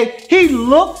 Okay, he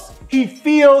looks, he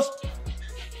feels,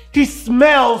 he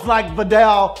smells like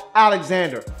Vidal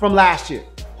Alexander from last year.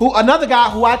 Another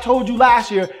guy who I told you last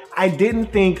year I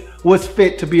didn't think was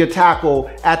fit to be a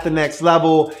tackle at the next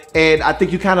level. And I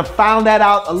think you kind of found that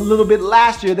out a little bit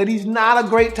last year, that he's not a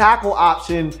great tackle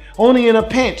option, only in a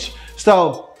pinch.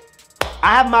 So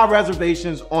I have my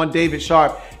reservations on David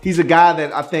Sharp. He's a guy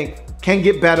that I think can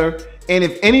get better. And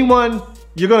if anyone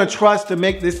you're going to trust to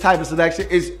make this type of selection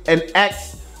is an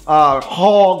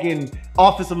ex-hog and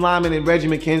offensive lineman in Reggie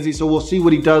McKenzie. So we'll see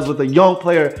what he does with a young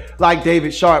player like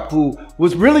David Sharp, who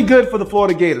was really good for the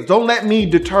Florida Gators. Don't let me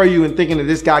deter you in thinking that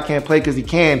this guy can't play, because he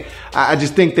can. I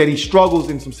just think that he struggles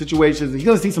in some situations. You're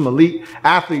going to see some elite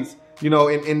athletes. You know,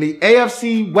 in the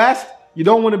AFC West, you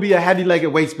don't want to be a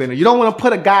heavy-legged waist bender. You don't want to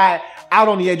put a guy out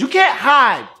on the edge. You can't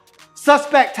hide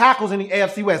suspect tackles in the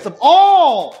AFC West. Of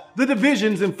all the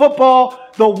divisions in football,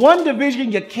 the one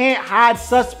division you can't hide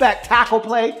suspect tackle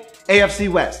play,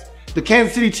 AFC West. The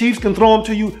Kansas City Chiefs can throw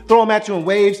them at you in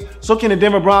waves. So can the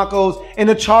Denver Broncos, and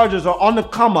the Chargers are on the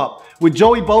come up with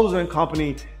Joey Bosa and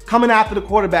company coming after the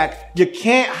quarterback. You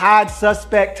can't hide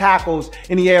suspect tackles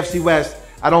in the AFC West.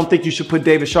 I don't think you should put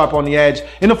David Sharp on the edge.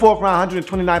 In the 4th round,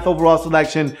 129th overall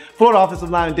selection, Florida offensive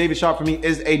lineman David Sharp for me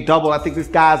is a double. I think this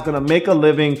guy is going to make a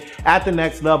living at the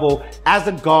next level as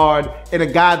a guard, and a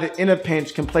guy that in a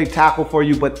pinch can play tackle for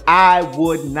you, but I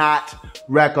would not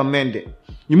recommend it.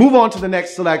 You move on to the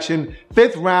next selection,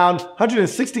 5th round,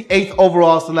 168th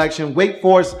overall selection, Wake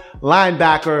Forest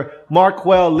linebacker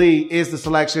Marquel Lee is the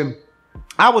selection.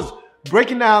 I was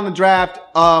breaking down the draft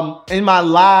in my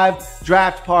live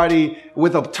draft party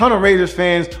with a ton of Raiders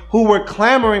fans who were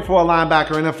clamoring for a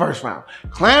linebacker in the 1st round,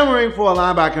 clamoring for a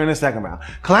linebacker in the 2nd round,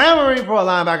 clamoring for a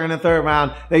linebacker in the 3rd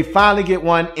round. They finally get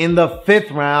one in the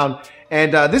 5th round.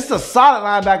 And this is a solid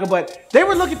linebacker, but they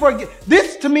were looking for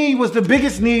this. To me, was the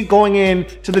biggest need going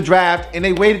into the draft, and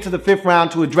they waited to the 5th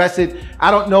round to address it. I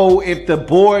don't know if the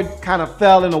board kind of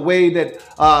fell in a way that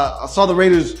saw the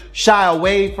Raiders shy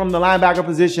away from the linebacker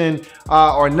position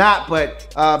or not, but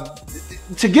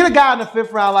to get a guy in the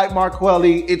 5th round like Marquel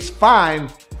Lee, it's fine,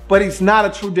 but he's not a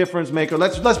true difference maker.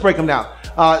 Let's break him down.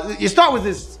 You start with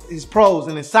his pros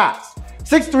and his size.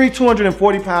 6'3",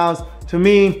 240 pounds. To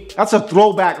me, that's a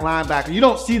throwback linebacker. You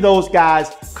don't see those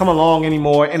guys come along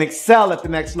anymore and excel at the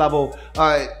next level.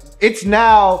 It's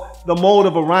now the mold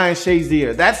of a Ryan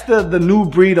Shazier. That's the new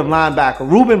breed of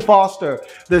linebacker. Reuben Foster,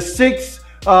 the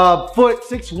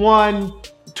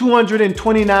 6'1",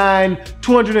 229,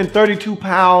 232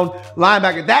 pound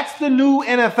linebacker. That's the new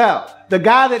NFL. The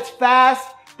guy that's fast,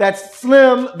 that's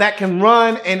slim, that can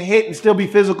run and hit and still be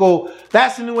physical.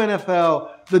 That's the new NFL.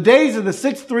 The days of the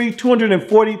 6'3",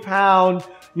 240 pound,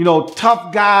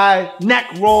 tough guy,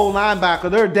 neck roll linebacker,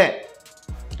 they're dead.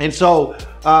 And so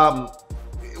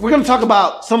we're going to talk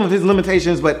about some of his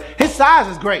limitations, but his size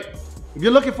is great. If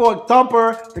you're looking for a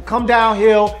thumper to come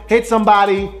downhill, hit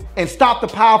somebody, and stop the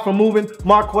power from moving,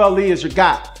 Marquel Lee is your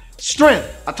guy.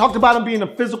 Strength. I talked about him being a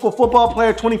physical football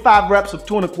player. 25 reps of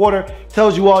 2 1/4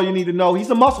 tells you all you need to know. He's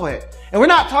a musclehead. And we're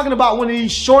not talking about one of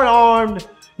these short-armed,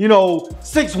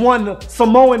 6'1"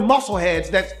 Samoan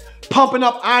muscleheads that's pumping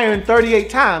up iron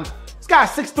 38 times. This guy's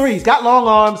 6'3". He's got long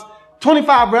arms.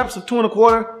 25 reps of 2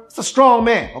 1/4. It's a strong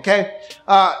man, okay?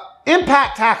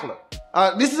 Impact tackler.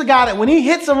 This is a guy that when he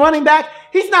hits a running back,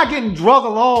 he's not getting drug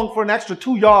along for an extra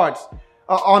 2 yards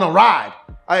on a ride.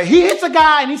 He hits a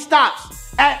guy and he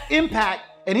stops at impact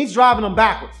and he's driving them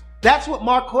backwards. That's what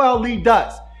Marquel Lee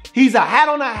does. He's a hat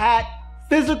on a hat,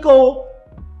 physical,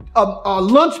 a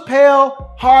lunch pail,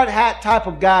 hard hat type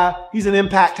of guy. He's an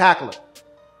impact tackler.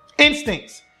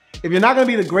 Instincts. If you're not going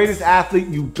to be the greatest athlete,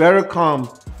 you better come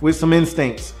with some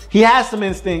instincts. He has some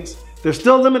instincts. There's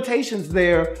still limitations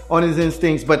there on his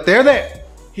instincts, but they're there.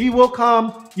 He will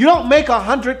come. You don't make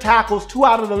 100 tackles 2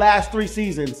 out of the last 3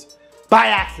 seasons by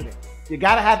accident. You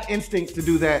got to have instincts to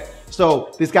do that.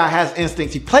 So this guy has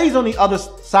instincts. He plays on the other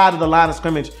side of the line of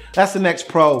scrimmage. That's the next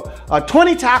pro.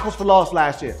 20 tackles for loss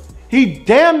last year. He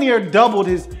damn near doubled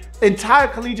his entire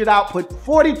collegiate output,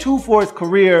 42 for his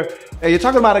career. You're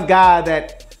talking about a guy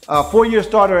that 4-year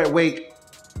starter at Wake,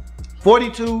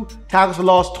 42 tackles for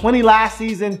loss, 20 last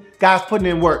season. Guy's putting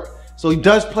in work. So he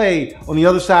does play on the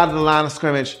other side of the line of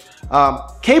scrimmage.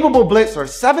 Capable blitzer,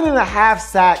 7.5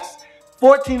 sacks,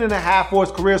 14.5 for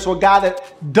his career. So a guy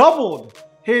that doubled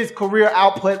his career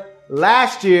output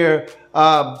last year,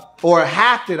 or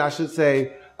halved it, I should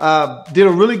say. Did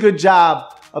a really good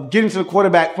job of getting to the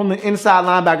quarterback from the inside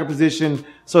linebacker position.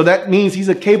 So that means he's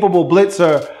a capable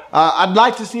blitzer. I'd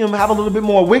like to see him have a little bit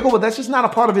more wiggle, but that's just not a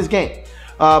part of his game.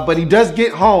 But he does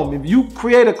get home. If you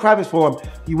create a crevice for him,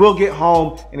 he will get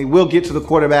home and he will get to the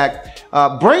quarterback.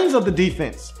 Brains of the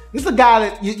defense. This is a guy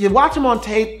that you watch him on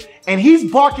tape and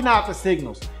he's barking out the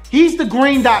signals. He's the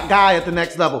green dot guy at the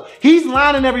next level. He's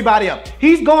lining everybody up.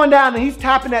 He's going down and he's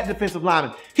tapping that defensive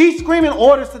lineman. He's screaming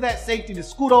orders to that safety to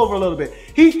scoot over a little bit.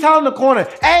 He's telling the corner,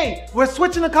 hey, we're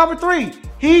switching to cover 3.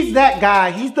 He's that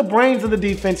guy. He's the brains of the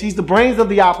defense. He's the brains of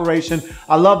the operation.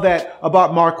 I love that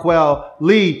about Marquel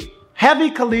Lee. Heavy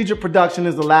collegiate production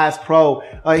is the last pro.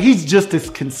 He's just as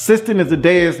consistent as the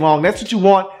day is long. That's what you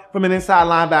want from an inside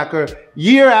linebacker.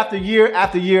 Year after year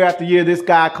after year after year, this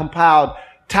guy compiled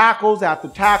tackles after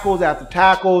tackles after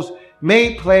tackles,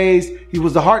 made plays. He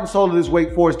was the heart and soul of this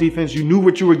Wake Forest defense. You knew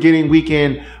what you were getting week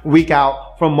in, week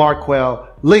out from Marquel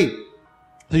Lee.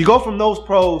 So you go from those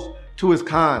pros to his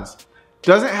cons.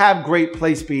 Doesn't have great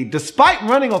play speed. Despite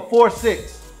running a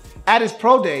 4.6 at his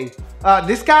pro day,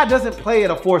 this guy doesn't play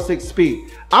at a 4.6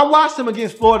 speed. I watched him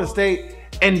against Florida State,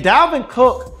 and Dalvin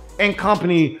Cook and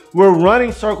company were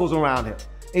running circles around him.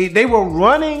 They were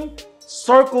running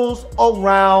circles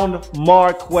around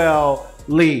Marquel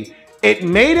Lee. It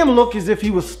made him look as if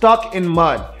he was stuck in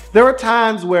mud. There were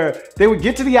times where they would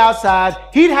get to the outside,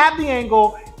 he'd have the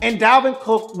angle, and Dalvin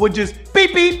Cook would just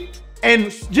beep, beep,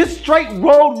 and just straight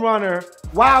road runner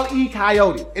Wild E.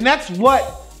 Coyote. And that's what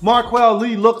Marquel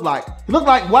Lee looked like. He looked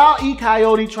like Wild E.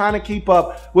 Coyote trying to keep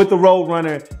up with the road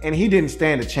runner, and he didn't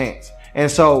stand a chance. And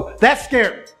so that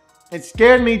scared me. It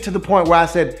scared me to the point where I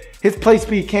said his play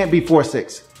speed can't be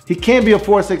 4.6. He can't be a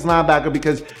 4.6 linebacker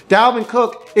because Dalvin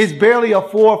Cook is barely a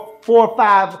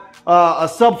 4.5, a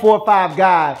sub 4.5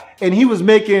 guy, and he was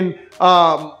making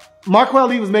Marquel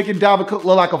Lee was making Dalvin Cook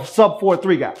look like a sub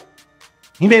 4.3 guy.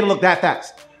 He made him look that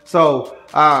fast. So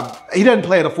he doesn't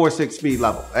play at a 4.6 speed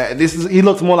level. He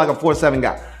looks more like a 4.7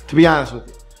 guy, to be honest with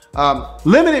you.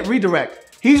 Limited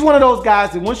redirect. He's one of those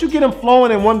guys that once you get him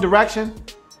flowing in one direction,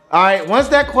 all right, once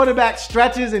that quarterback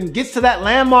stretches and gets to that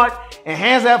landmark and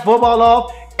hands that football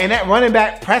off, and that running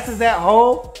back presses that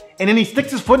hole, and then he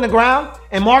sticks his foot in the ground,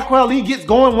 and Marquel Lee gets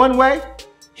going one way,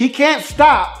 he can't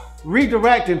stop,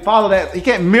 redirect, and follow that. He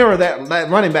can't mirror that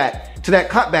running back to that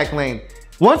cutback lane.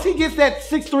 Once he gets that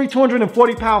 6'3",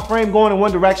 240-pound frame going in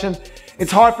one direction,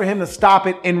 it's hard for him to stop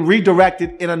it and redirect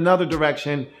it in another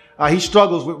direction. He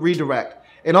struggles with redirect.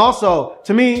 And also,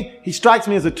 to me, he strikes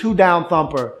me as a two-down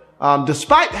thumper.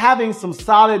 Despite having some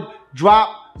solid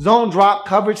zone drop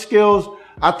coverage skills,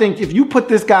 I think if you put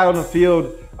this guy on the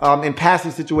field in passing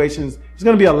situations, he's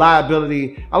going to be a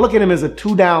liability. I look at him as a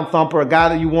two-down thumper, a guy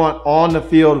that you want on the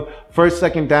field, first,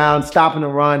 second down, stopping the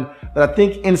run. But I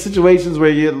think in situations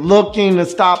where you're looking to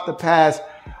stop the pass,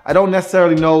 I don't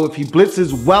necessarily know if he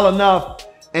blitzes well enough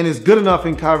and is good enough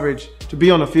in coverage to be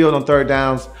on the field on third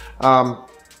downs.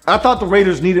 I thought the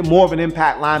Raiders needed more of an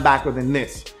impact linebacker than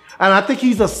this. And I think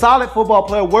he's a solid football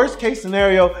player. Worst case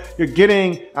scenario, you're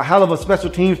getting a hell of a special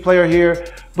teams player here,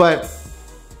 but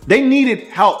they needed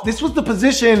help. This was the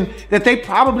position that they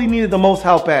probably needed the most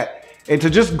help at. And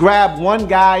to just grab one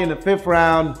guy in the 5th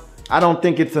round, I don't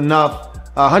think it's enough.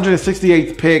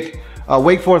 168th pick,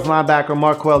 Wake Forest linebacker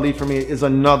Marquel Lee for me is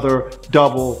another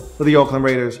double for the Oakland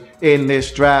Raiders in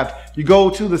this draft. You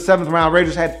go to the 7th round,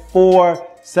 Raiders had 4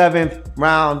 7th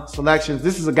round selections.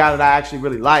 This is a guy that I actually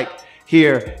really like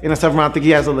here in the 7th round. I think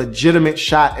he has a legitimate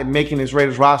shot at making this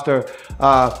Raiders roster.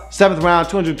 7th round,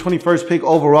 221st pick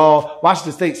overall.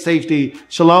 Washington State safety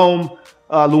Shalom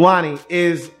Louie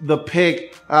is the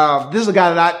pick. This is a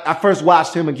guy that I first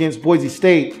watched him against Boise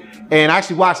State. And I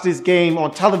actually watched this game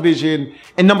on television,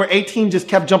 and number 18 just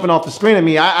kept jumping off the screen at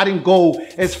me. I didn't go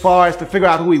as far as to figure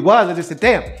out who he was. I just said,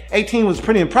 damn, 18 was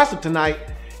pretty impressive tonight.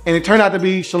 And it turned out to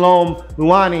be Shalom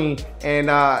Louie. And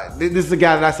this is the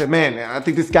guy that I said, man, I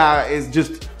think this guy is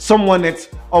just someone that's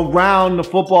around the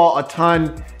football a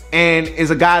ton and is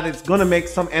a guy that's going to make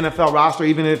some NFL roster,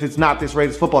 even if it's not this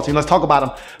Raiders football team. Let's talk about him.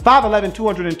 5'11",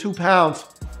 202 pounds.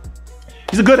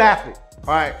 He's a good athlete,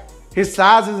 all right? His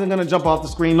size isn't going to jump off the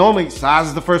screen. Normally, size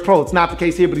is the first pro. It's not the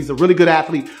case here, but he's a really good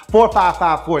athlete. 4'5",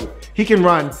 540. He can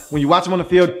run. When you watch him on the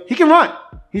field, he can run.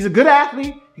 He's a good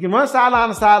athlete. He can run sideline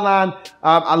to sideline.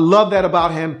 I love that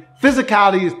about him.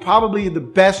 Physicality is probably the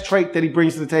best trait that he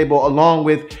brings to the table, along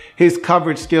with his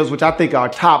coverage skills, which I think are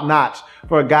top notch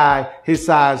for a guy his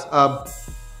size.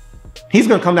 He's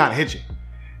going to come down and hit you.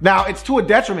 Now, it's to a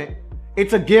detriment.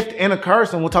 It's a gift and a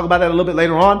curse, and we'll talk about that a little bit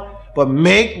later on. But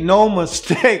make no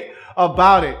mistake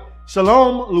about it.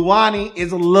 Shalom Louie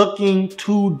is looking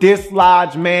to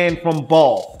dislodge man from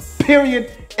ball.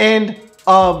 Period. End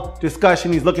of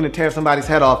discussion. He's looking to tear somebody's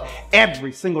head off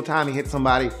every single time he hits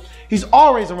somebody. He's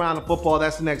always around the football.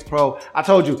 That's the next pro. I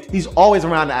told you, he's always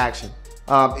around the action.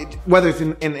 Whether it's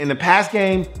in the pass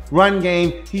game, run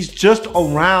game, he's just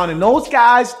around. And those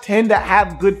guys tend to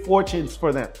have good fortunes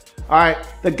for them. All right.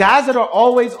 The guys that are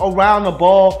always around the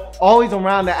ball, always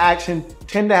around the action,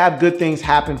 tend to have good things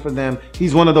happen for them.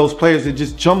 He's one of those players that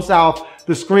just jumps off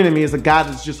the screen at me as a guy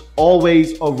that's just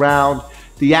always around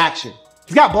the action.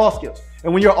 He's got ball skills.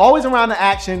 And when you're always around the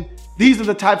action, these are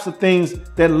the types of things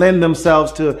that lend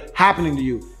themselves to happening to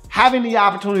you. Having the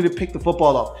opportunity to pick the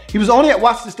football up. He was only at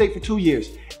Washington State for 2 years.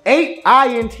 8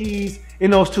 INTs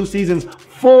in those 2 seasons,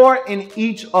 4 in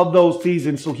each of those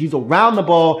seasons. So he's around the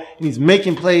ball and he's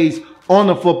making plays on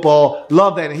the football.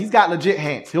 Love that. And he's got legit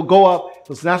hands. He'll go up,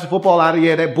 he'll snatch the football out of the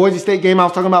air. That Boise State game I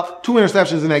was talking about, 2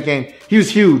 interceptions in that game. He was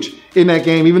huge in that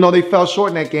game. Even though they fell short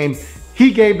in that game,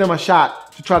 he gave them a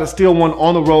shot to try to steal one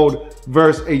on the road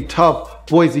versus a tough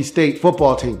Boise State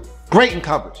football team. Great in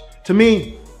coverage. To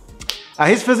me,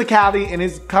 his physicality and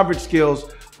his coverage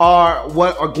skills are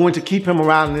what are going to keep him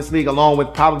around in this league, along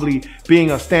with probably being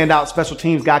a standout special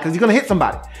teams guy, because he's going to hit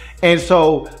somebody. And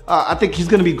so I think he's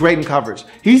going to be great in coverage.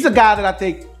 He's a guy that I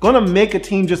think going to make a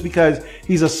team just because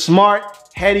he's a smart,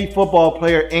 heady football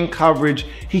player in coverage.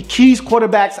 He keys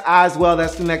quarterbacks' eyes well.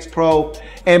 That's the next pro.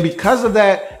 And because of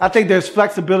that, I think there's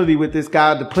flexibility with this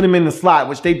guy to put him in the slot,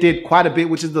 which they did quite a bit,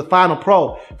 which is the final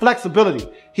pro. Flexibility.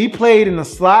 He played in the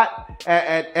slot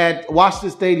at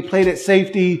Washington State. He played at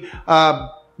safety.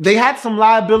 They had some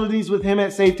liabilities with him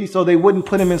at safety, so they wouldn't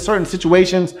put him in certain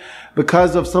situations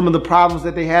because of some of the problems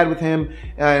that they had with him.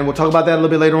 And we'll talk about that a little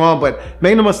bit later on. But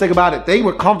make no mistake about it, they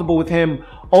were comfortable with him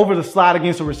over the slot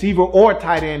against a receiver or a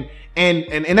tight end. And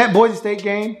in that Boise State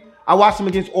game, I watched him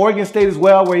against Oregon State as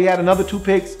well, where he had another 2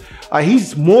 picks.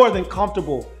 He's more than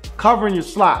comfortable covering your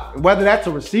slot. Whether that's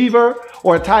a receiver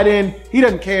or a tight end, he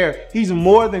doesn't care. He's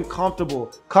more than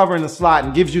comfortable covering the slot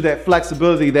and gives you that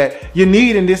flexibility that you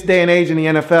need in this day and age in the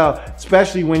NFL,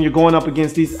 especially when you're going up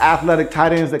against these athletic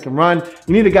tight ends that can run.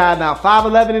 You need a guy now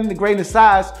 5'11" in the greatness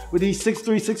size with these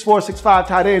 6'3", 6'4", 6'5"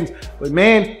 tight ends. But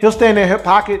man, he'll stay in their hip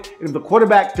pocket, and if the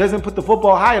quarterback doesn't put the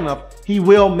football high enough, he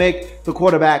will make the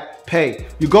quarterback pay.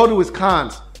 You go to his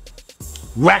cons.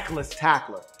 Reckless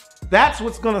tackler. That's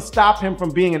what's going to stop him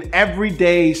from being an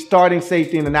everyday starting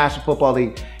safety in the National Football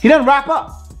League. He doesn't wrap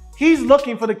up. He's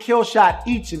looking for the kill shot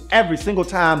each and every single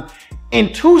time.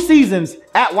 In 2 seasons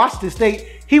at Washington State,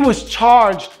 he was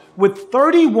charged with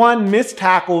 31 missed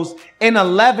tackles and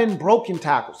 11 broken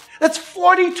tackles. That's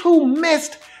 42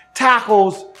 missed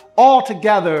tackles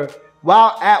altogether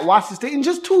while at Washington State in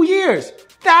just 2 years.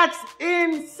 That's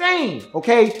insane,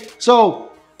 okay?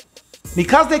 So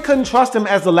because they couldn't trust him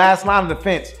as the last line of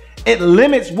defense, it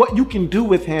limits what you can do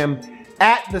with him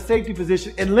at the safety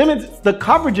position. It limits the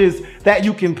coverages that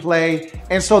you can play.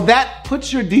 And so that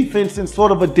puts your defense in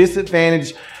sort of a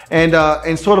disadvantage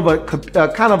and sort of a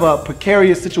kind of a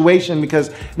precarious situation,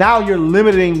 because now you're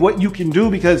limiting what you can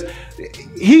do, because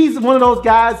he's one of those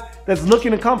guys that's looking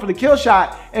to come for the kill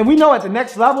shot. And we know at the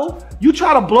next level, you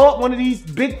try to blow up one of these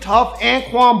big, tough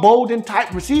Anquan Bolden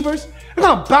type receivers, they're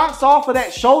going to bounce off of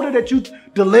that shoulder that you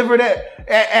delivered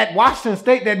at Washington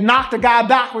State that knocked the guy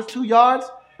backwards 2 yards.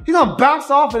 He's going to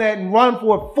bounce off of that and run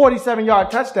for a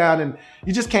 47-yard touchdown, and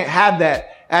you just can't have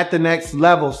that at the next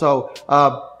level. So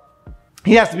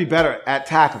he has to be better at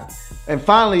tackling. And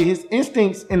finally, his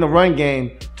instincts in the run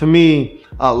game, to me,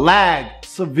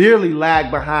 severely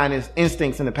lag behind his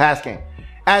instincts in the pass game.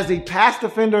 As a pass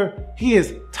defender, he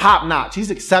is top-notch.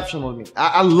 He's exceptional to me.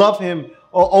 I love him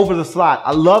over the slot.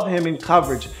 I love him in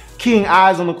coverage, keying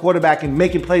eyes on the quarterback and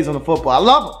making plays on the football. I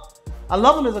love him. I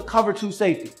love him as a cover 2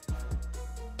 safety.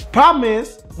 Problem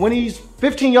is, when he's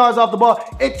 15 yards off the ball,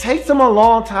 it takes him a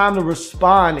long time to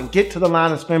respond and get to the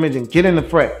line of scrimmage and get in the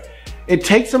fray. It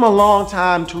takes him a long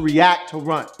time to react to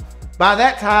run. By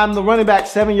that time, the running back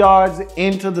 7 yards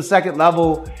into the second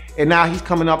level, and now he's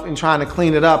coming up and trying to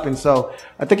clean it up. And so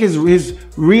I think his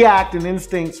reacting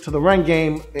instincts to the run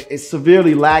game is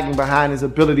severely lagging behind his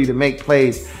ability to make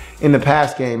plays in the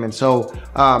pass game. And so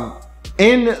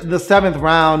in the 7th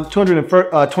round,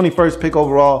 221st pick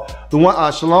overall,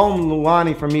 Shalom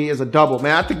Louie for me is a double.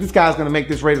 Man, I think this guy's going to make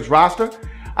this Raiders roster.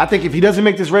 I think if he doesn't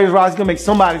make this Raiders roster, he's going to make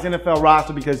somebody's NFL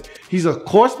roster, because he's a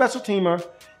core special teamer,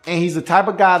 and he's the type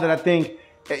of guy that I think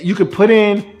you could put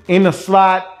in the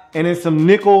slot and in some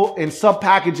nickel and sub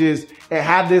packages and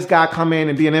have this guy come in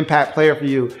and be an impact player for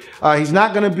you. He's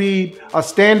not going to be a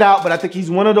standout, but I think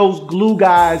he's one of those glue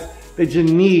guys that you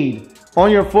need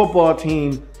on your football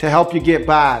team to help you get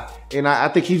by. And I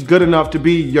think he's good enough to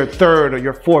be your 3rd or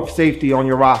your 4th safety on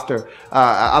your roster.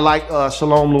 I like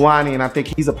Shalom Louie, and I think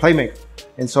he's a playmaker.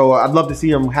 And so I'd love to see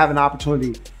him have an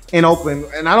opportunity in Oakland.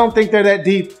 And I don't think they're that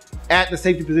deep at the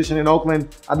safety position in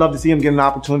Oakland. I'd love to see him get an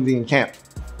opportunity in camp.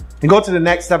 And go to the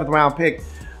next 7th round pick,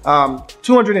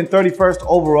 231st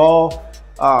overall.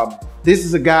 This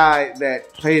is a guy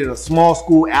that played at a small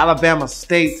school, Alabama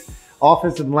State.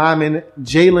 Offensive lineman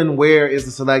Jalen Ware is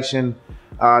the selection.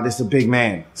 This is a big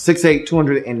man, 6'8",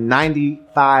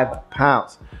 295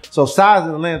 pounds. So size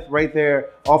and length right there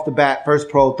off the bat, first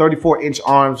pro, 34-inch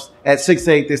arms. At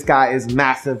 6'8", this guy is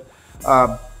massive.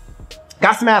 Got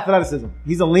some athleticism.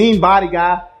 He's a lean body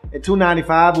guy at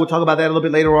 295. We'll talk about that a little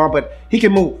bit later on, but he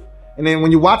can move. And then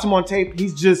when you watch him on tape,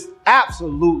 he's just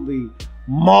absolutely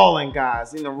mauling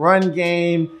guys in the run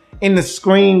game, in the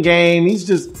screen game. He's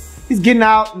getting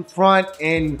out in front,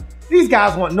 and these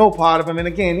guys want no part of him. And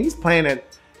again, he's playing at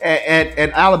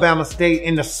Alabama State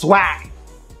in the SWAC.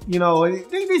 You know,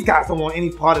 these guys don't want any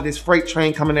part of this freight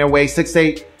train coming their way.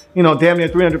 6'8", you know, damn near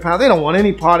 300 pounds. They don't want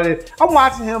any part of it. I'm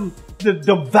watching him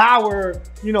devour,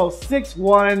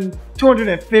 6'1",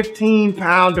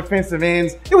 215-pound defensive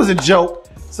ends. It was a joke.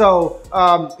 So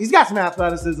he's got some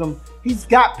athleticism. He's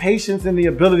got patience and the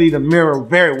ability to mirror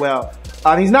very well.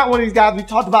 He's not one of these guys. We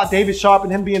talked about David Sharp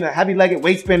and him being a heavy-legged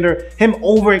waist bender, him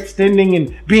overextending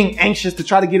and being anxious to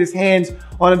try to get his hands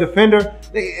on a defender.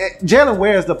 Jalen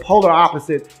Ware is the polar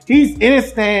opposite. He's in his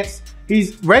stance.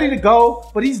 He's ready to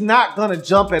go, but he's not going to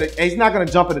jump at it. He's not going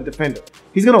to jump at a defender.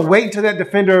 He's going to wait until that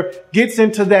defender gets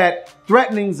into that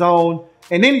threatening zone,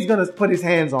 and then he's going to put his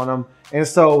hands on him. And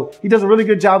so he does a really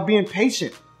good job being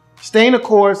patient, staying the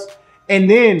course. And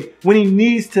then when he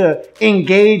needs to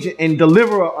engage and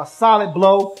deliver a solid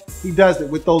blow, he does it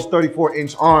with those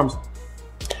 34-inch arms.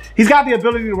 He's got the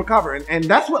ability to recover, and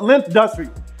that's what length does for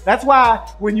you. That's why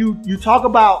when you talk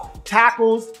about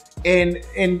tackles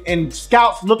and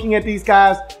scouts looking at these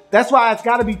guys, that's why it's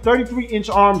got to be 33-inch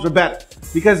arms or better,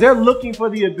 because they're looking for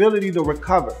the ability to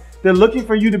recover. They're looking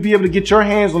for you to be able to get your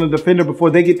hands on the defender before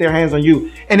they get their hands on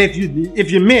you. And if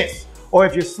you miss or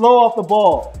if you're slow off the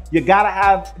ball, you got to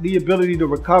have the ability to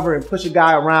recover and push a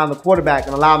guy around the quarterback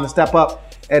and allow him to step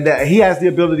up. And he has the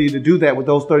ability to do that with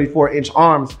those 34-inch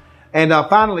arms. And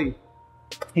finally,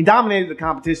 he dominated the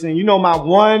competition. You know, my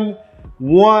one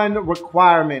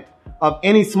requirement of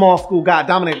any small school guy,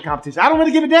 dominate the competition. I don't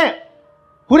really give a damn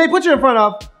who they put you in front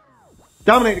of.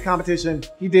 Dominate the competition.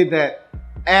 He did that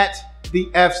at the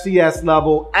FCS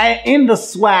level, in the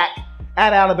SWAC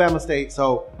at Alabama State.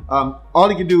 So all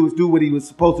he could do is do what he was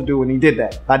supposed to do, and he did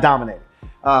that by dominating.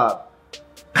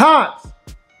 Cons.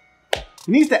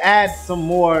 He needs to add some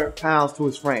more pounds to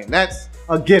his frame. That's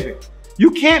a given. You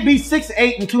can't be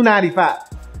 6'8" and 295.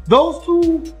 Those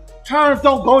two terms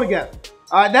don't go together.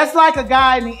 That's like a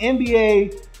guy in the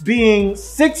NBA being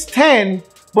 6'10",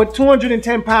 but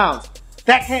 210 pounds.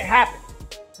 That can't happen.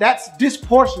 That's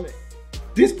disproportionate,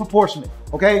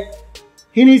 okay?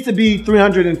 He needs to be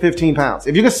 315 pounds.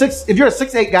 If you're a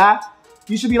 6'8" guy,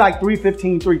 you should be like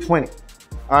 315, 320.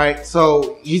 All right,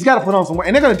 so he's got to put on some weight,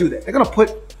 and they're going to do that. They're going to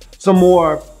put some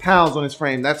more pounds on his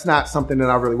frame. That's not something that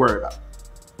I really worry about.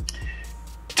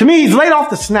 To me, he's laid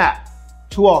off the snap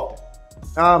too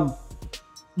often.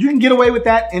 You can get away with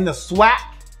that in the SWAC,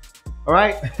 all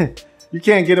right? You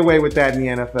can't get away with that in the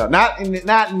NFL. Not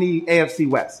in the AFC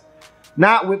West.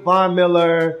 Not with Von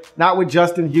Miller, not with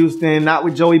Justin Houston, not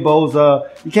with Joey Bosa.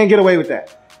 You can't get away with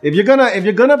that. If you're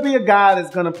gonna be a guy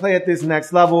that's gonna play at this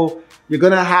next level, you're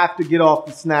gonna have to get off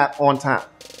the snap on time.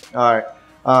 All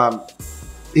right.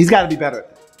 He's got to be better at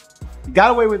that. He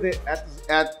got away with it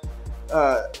at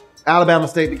Alabama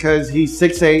State because he's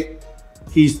 6'8".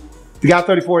 He got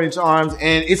 34-inch arms,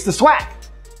 and it's the SWAC.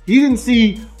 He didn't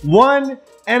see one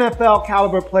NFL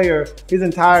caliber player his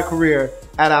entire career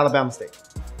at Alabama State.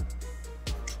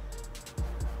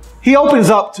 He opens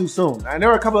up too soon. And there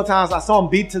were a couple of times I saw him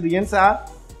beat to the inside,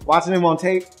 watching him on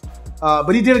tape.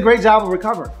 But he did a great job of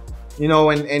recovering, you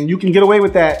know, and you can get away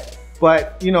with that.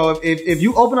 But, you know, if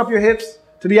you open up your hips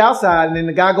to the outside and then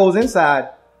the guy goes inside,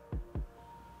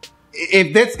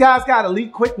 if this guy's got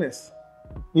elite quickness,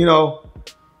 you know,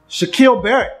 Shaquille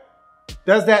Barrett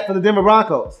does that for the Denver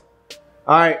Broncos.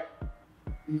 All right.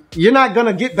 You're not going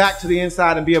to get back to the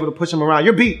inside and be able to push him around.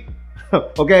 You're beat.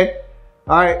 Okay.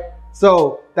 All right.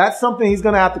 So that's something he's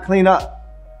going to have to clean up.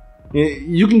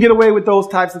 You can get away with those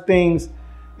types of things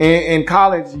in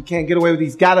college. You can't get away with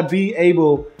these. He's got to be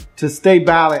able to stay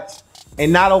balanced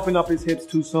and not open up his hips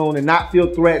too soon and not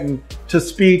feel threatened to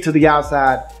speed to the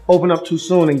outside, open up too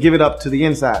soon and give it up to the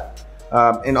inside.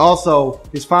 And also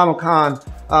his final con,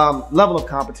 level of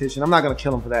competition. I'm not going to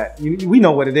kill him for that. We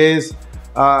know what it is.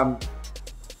 We're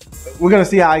going to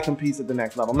see how he competes at the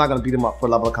next level. I'm not going to beat him up for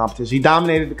level of competition. He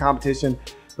dominated the competition.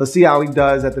 Let's see how he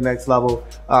does at the next level.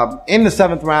 In the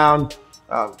 7th round,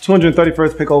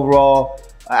 231st pick overall,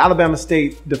 Alabama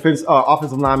State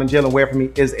offensive lineman Jalen Ware for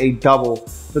me is a double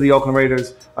for the Oakland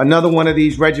Raiders. Another one of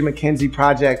these Reggie McKenzie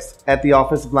projects at the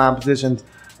offensive line positions.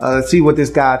 Let's see what this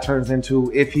guy turns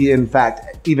into if he, in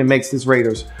fact, even makes this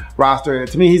Raiders roster.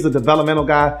 To me, he's a developmental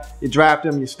guy. You draft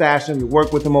him, you stash him, you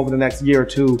work with him over the next year or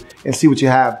two and see what you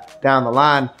have down the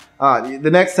line. The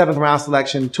next 7th round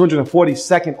selection,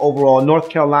 242nd overall, North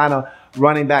Carolina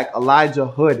running back Elijah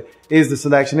Hood is the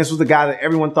selection. This was the guy that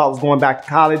everyone thought was going back to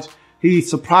college. He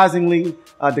surprisingly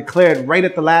declared right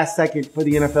at the last second for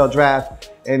the NFL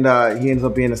draft, and he ends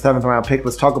up being a 7th round pick.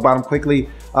 Let's talk about him quickly.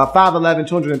 5'11",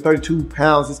 232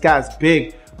 pounds. This guy's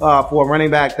big for a running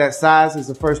back that size. Is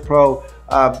the first pro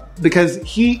because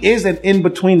he is an in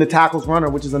between the tackles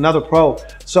runner, which is another pro.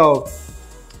 So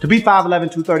to be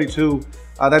 5'11", 232,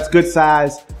 that's good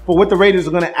size for what the Raiders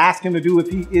are going to ask him to do if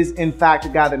he is, in fact, a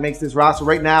guy that makes this roster.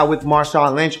 Right now, with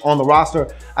Marshawn Lynch on the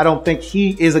roster, I don't think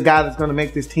he is a guy that's going to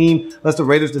make this team unless the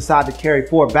Raiders decide to carry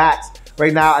 4 backs.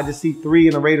 Right now, I just see 3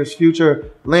 in the Raiders'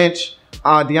 future. Lynch,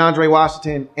 DeAndre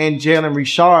Washington, and Jalen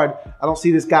Richard. I don't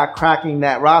see this guy cracking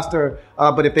that roster.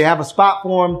 But if they have a spot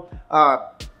for him,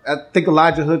 I think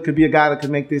Elijah Hood could be a guy that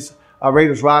could make this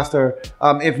Raiders roster.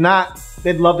 If not,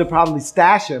 they'd love to probably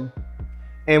stash him.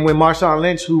 And when Marshawn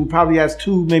Lynch, who probably has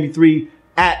 2, maybe 3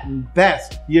 at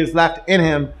best years left in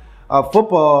him,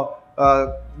 football,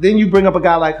 then you bring up a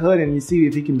guy like Hood and you see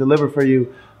if he can deliver for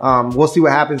you. We'll see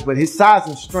what happens. But his size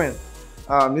and strength,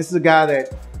 this is a guy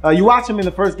that you watch him in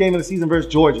the first game of the season versus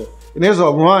Georgia. And there's a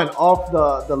run off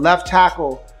the left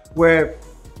tackle where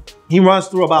he runs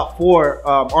through about 4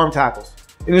 arm tackles.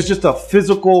 And it's just a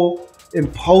physical,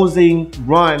 imposing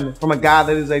run from a guy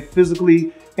that is a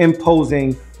physically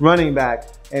imposing running back.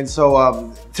 And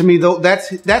so to me, though,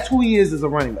 that's who he is as a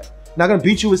running back. Not going to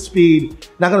beat you with speed,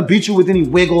 not going to beat you with any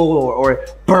wiggle or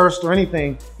burst or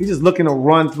anything. He's just looking to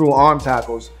run through arm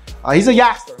tackles. He's a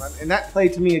youngster, and that play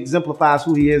to me exemplifies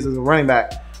who he is as a running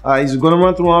back. He's going to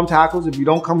run through arm tackles. If you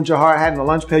don't come with your hard hat and a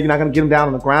lunch pail, you're not going to get him down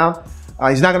on the ground.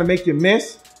 He's not going to make you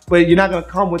miss, but you're not going to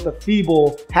come with a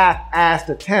feeble, half-assed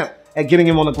attempt at getting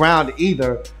him on the ground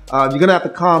either. You're going to have to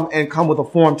come with a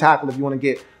form tackle if you want to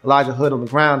get Elijah Hood on the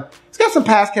ground. He's got some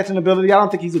pass catching ability. I don't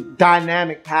think he's a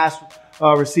dynamic pass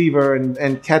receiver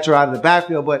and catcher out of the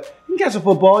backfield, but he can catch a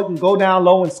football. He can go down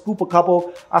low and scoop a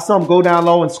couple. I saw him go down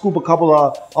low and scoop a couple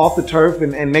off the turf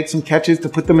and make some catches to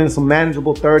put them in some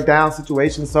manageable third down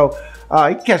situations. So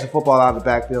he can catch a football out of the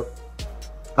backfield.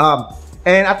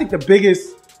 And I think the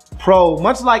biggest pro,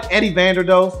 much like Eddie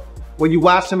Vanderdoes, when you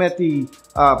watched him at the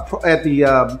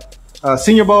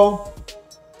Senior Bowl,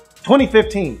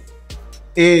 2015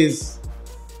 is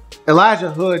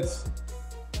Elijah Hood's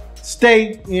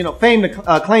claim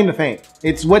to fame.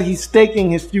 It's what he's staking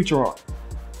his future on.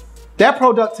 That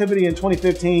productivity in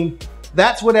 2015,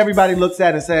 that's what everybody looks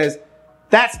at and says,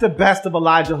 that's the best of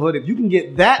Elijah Hood. If you can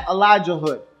get that Elijah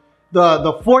Hood,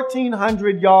 the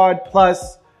 1,400 yard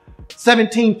plus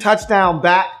 17 touchdown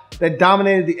back that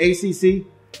dominated the ACC,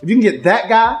 if you can get that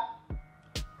guy,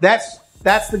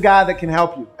 that's the guy that can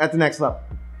help you at the next level.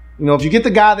 If you get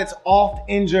the guy that's oft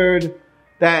injured,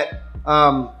 that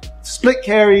split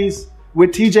carries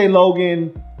with TJ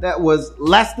Logan, that was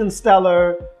less than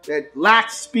stellar, that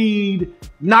lacks speed,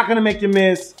 not going to make you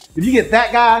miss. If you get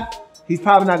that guy, he's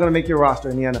probably not going to make your roster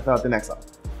in the NFL at the next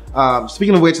level.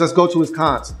 Speaking of which, let's go to his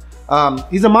cons.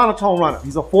 He's a monotone runner.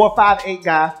 He's a 4.58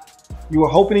 guy. You were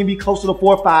hoping he'd be closer to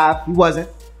 4.5. He wasn't.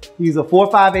 He's a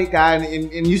 4.58 guy,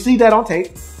 and you see that on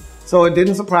tape. So it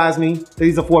didn't surprise me that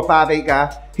he's a 4.58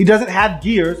 guy. He doesn't have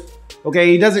gears.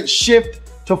 Okay, he doesn't shift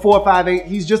to 4.58.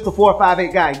 He's just a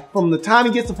 4.58 guy. From the time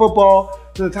he gets the football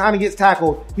to the time he gets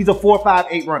tackled, he's a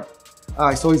 4.58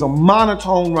 runner. So he's a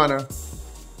monotone runner.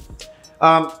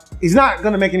 He's not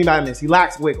gonna make anybody miss. He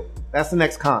lacks wiggle. That's the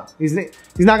next con. He's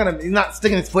not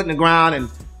sticking his foot in the ground and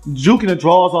juking the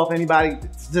draws off anybody.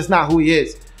 It's just not who he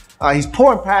is. He's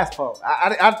poor in pass pro.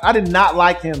 I did not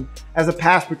like him as a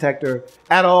pass protector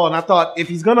at all. And I thought if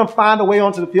he's gonna find a way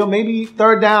onto the field, maybe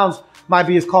third downs might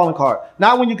be his calling card.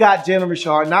 Not when you got Jalen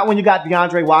Richard, not when you got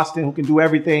DeAndre Washington who can do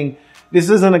everything. This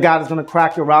isn't a guy that's gonna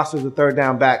crack your roster as a third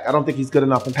down back. I don't think he's good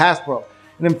enough in pass pro.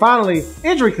 And then finally,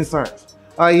 injury concerns.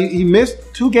 He missed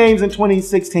 2 games in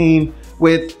 2016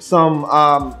 with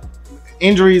some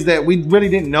injuries that we really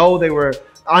didn't know. They were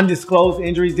undisclosed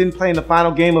injuries. Didn't play in the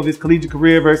final game of his collegiate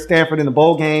career versus Stanford in the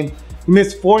bowl game. He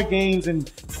missed 4 games in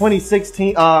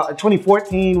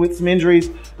 2014 with some injuries.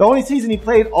 The only season he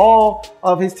played all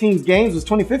of his team's games was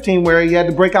 2015, where he had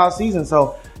the breakout season.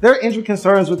 So there are injury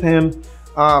concerns with him.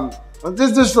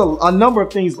 There's just a number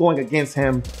of things going against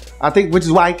him, I think, which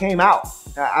is why he came out.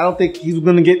 I don't think he was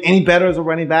going to get any better as a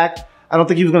running back. I don't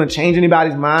think he was going to change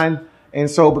anybody's mind. And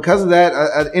so because of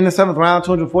that, in the 7th round,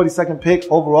 242nd pick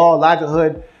overall, Elijah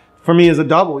Hood, for me, is a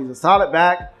double. He's a solid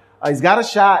back. He's got a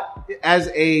shot as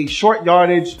a short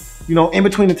yardage, in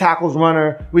between the tackles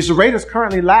runner, which the Raiders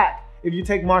currently lack if you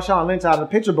take Marshawn Lynch out of the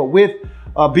picture. But with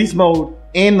beast mode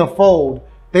in the fold,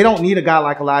 they don't need a guy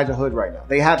like Elijah Hood right now.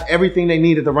 They have everything they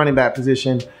need at the running back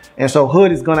position. And so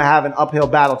Hood is going to have an uphill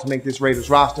battle to make this Raiders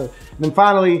roster. And then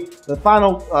finally, the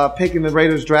final pick in the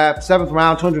Raiders draft, 7th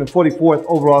round, 244th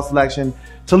overall selection.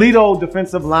 Toledo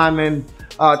defensive lineman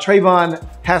Trayvon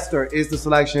Hester is the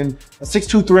selection.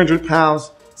 6'2", 300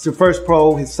 pounds. It's your first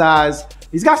pro, his size.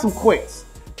 He's got some quicks.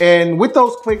 And with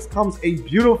those quicks comes a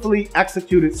beautifully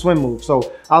executed swim move.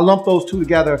 So I'll lump those two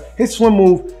together. His swim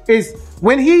move is,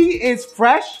 when he is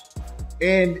fresh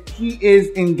and he is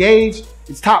engaged,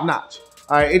 it's top notch.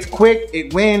 All right, it's quick,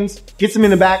 it wins, gets him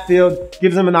in the backfield,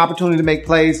 gives him an opportunity to make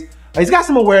plays. He's got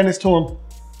some awareness to him.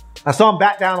 I saw him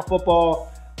back down the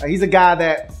football. He's a guy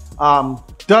that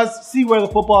does see where the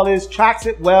football is, tracks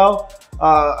it well.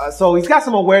 So he's got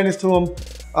some awareness to him.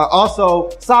 Also,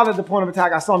 solid at the point of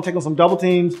attack. I saw him taking some double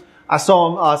teams. I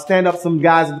saw him stand up some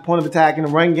guys at the point of attack in the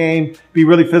run game, be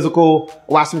really physical.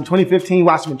 Watched him in 2015,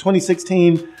 watched him in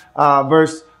 2016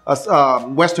 versus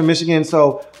Western Michigan.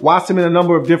 So watched him in a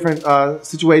number of different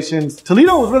situations.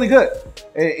 Toledo was really good.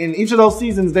 In each of those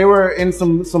seasons, they were in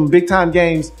some big time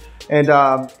games. And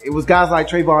it was guys like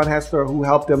Trayvon Hester who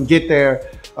helped them get there.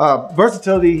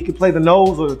 Versatility, he could play the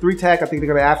nose or the 3-tech. I think they're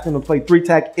going to ask him to play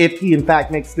 3-tech if he, in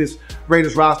fact, makes this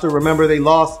Raiders roster. Remember, they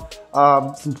lost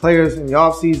some players in the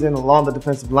offseason along the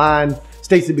defensive line.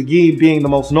 Stacey McGee being the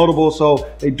most notable.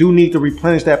 So they do need to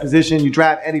replenish that position. You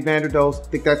draft Eddie Vanderdoes. I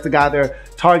think that's the guy they're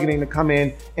targeting to come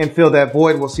in and fill that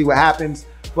void. We'll see what happens.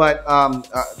 But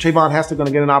Trayvon Hester going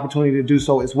to get an opportunity to do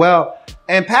so as well.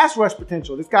 And pass rush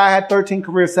potential. This guy had 13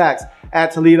 career sacks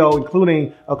at Toledo,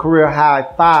 including a career high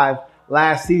 5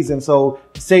 last season. So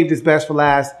he saved his best for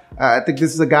last. I think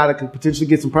this is a guy that could potentially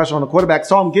get some pressure on the quarterback.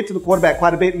 Saw him get to the quarterback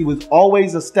quite a bit. He was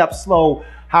always a step slow,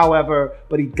 however,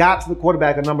 but he got to the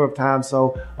quarterback a number of times.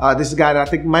 So this is a guy that I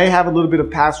think may have a little bit of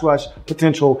pass rush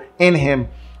potential in him.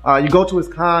 You go to his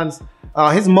cons.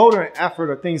 His motor and effort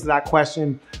are things that I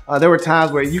question. There were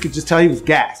times where you could just tell he was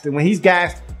gassed. And when he's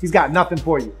gassed, he's got nothing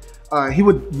for you. He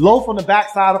would loaf on the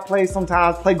backside of play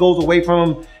sometimes. Play goes away from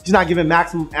him. He's not giving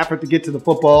maximum effort to get to the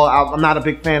football. I'm not a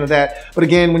big fan of that. But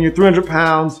again, when you're 300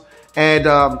 pounds and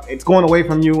it's going away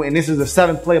from you and this is the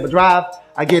 7th play of a drive,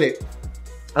 I get it.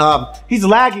 He's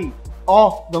laggy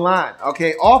off the line,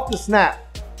 okay, off the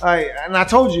snap. And I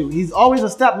told you, he's always a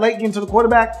step late getting to the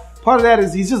quarterback. Part of that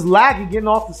is he's just laggy getting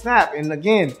off the snap. And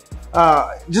again,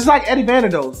 just like Eddie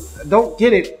Vanderdoes, don't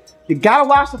get it. You gotta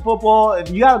watch the football.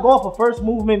 If you gotta go off a first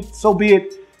movement, so be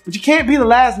it. But you can't be the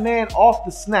last man off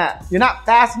the snap. You're not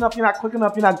fast enough, you're not quick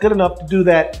enough, you're not good enough to do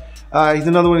that. He's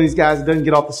another one of these guys that doesn't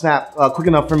get off the snap quick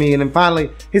enough for me. And then finally,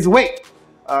 his weight.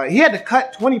 He had to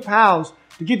cut 20 pounds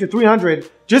to get to 300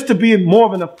 just to be more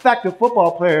of an effective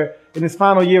football player in his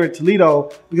final year at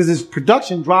Toledo because his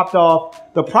production dropped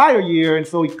off the prior year. And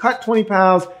so he cut 20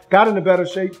 pounds, got into better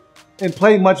shape, and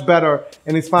played much better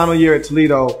in his final year at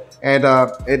Toledo. And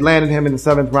it landed him in the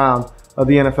 7th round of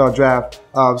the NFL draft.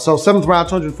 So 7th round,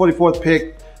 244th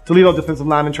pick, Toledo defensive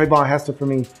lineman Trayvon Hester for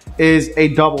me is a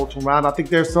double to round. I think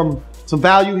there's some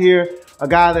value here. A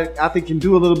guy that I think can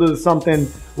do a little bit of something.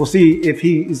 We'll see if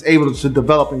he is able to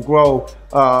develop and grow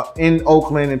in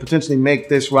Oakland and potentially make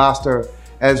this roster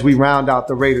as we round out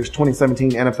the Raiders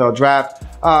 2017 NFL draft.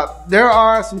 There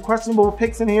are some questionable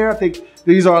picks in here. I think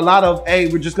these are a lot of,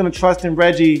 we're just going to trust in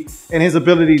Reggie and his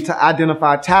ability to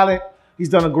identify talent. He's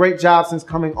done a great job since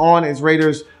coming on as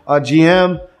Raiders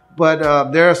GM,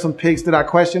 but there are some picks that I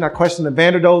question. I question the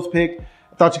Vanderdoes pick.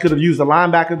 I thought you could have used a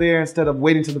linebacker there instead of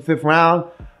waiting to the 5th round.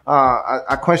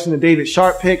 I question the David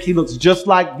Sharp pick. He looks just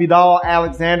like Vidal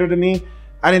Alexander to me.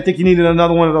 I didn't think you needed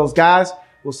another one of those guys.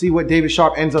 We'll see what David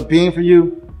Sharp ends up being for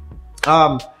you.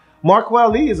 Marquel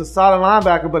Lee is a solid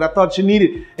linebacker, but I thought you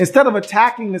needed, instead of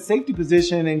attacking the safety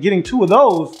position and getting 2 of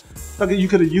those, I thought you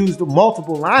could have used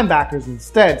multiple linebackers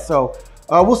instead. So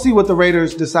we'll see what the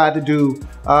Raiders decide to do.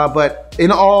 But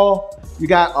in all, you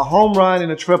got a home run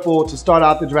and a triple to start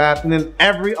out the draft. And then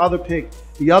every other pick,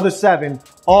 the other 7,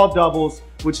 all doubles,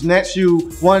 which nets you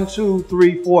 1, 2,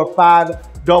 3, 4,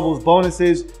 5 doubles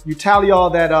bonuses. You tally all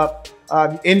that up.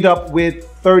 You end up with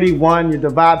 31. You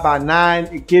divide by 9.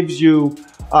 It gives you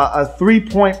a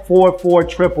 3.44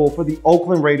 triple for the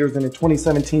Oakland Raiders in the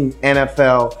 2017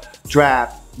 NFL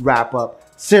Draft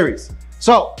Wrap-Up Series.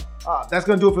 So that's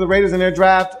going to do it for the Raiders in their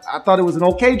draft. I thought it was an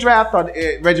okay draft. Thought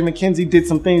Reggie McKenzie did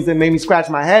some things that made me scratch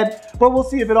my head. But we'll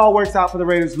see if it all works out for the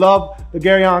Raiders. Love the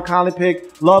Garyon Conley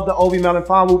pick. Love the Obi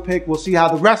Melifonwu pick. We'll see how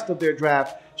the rest of their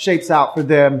draft shapes out for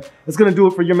them. It's going to do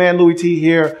it for your man Louie T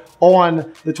here on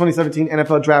the 2017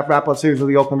 NFL Draft Wrap-Up Series of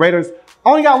the Oakland Raiders.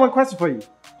 I only got one question for you.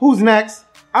 Who's next?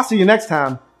 I'll see you next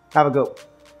time. Have a good one.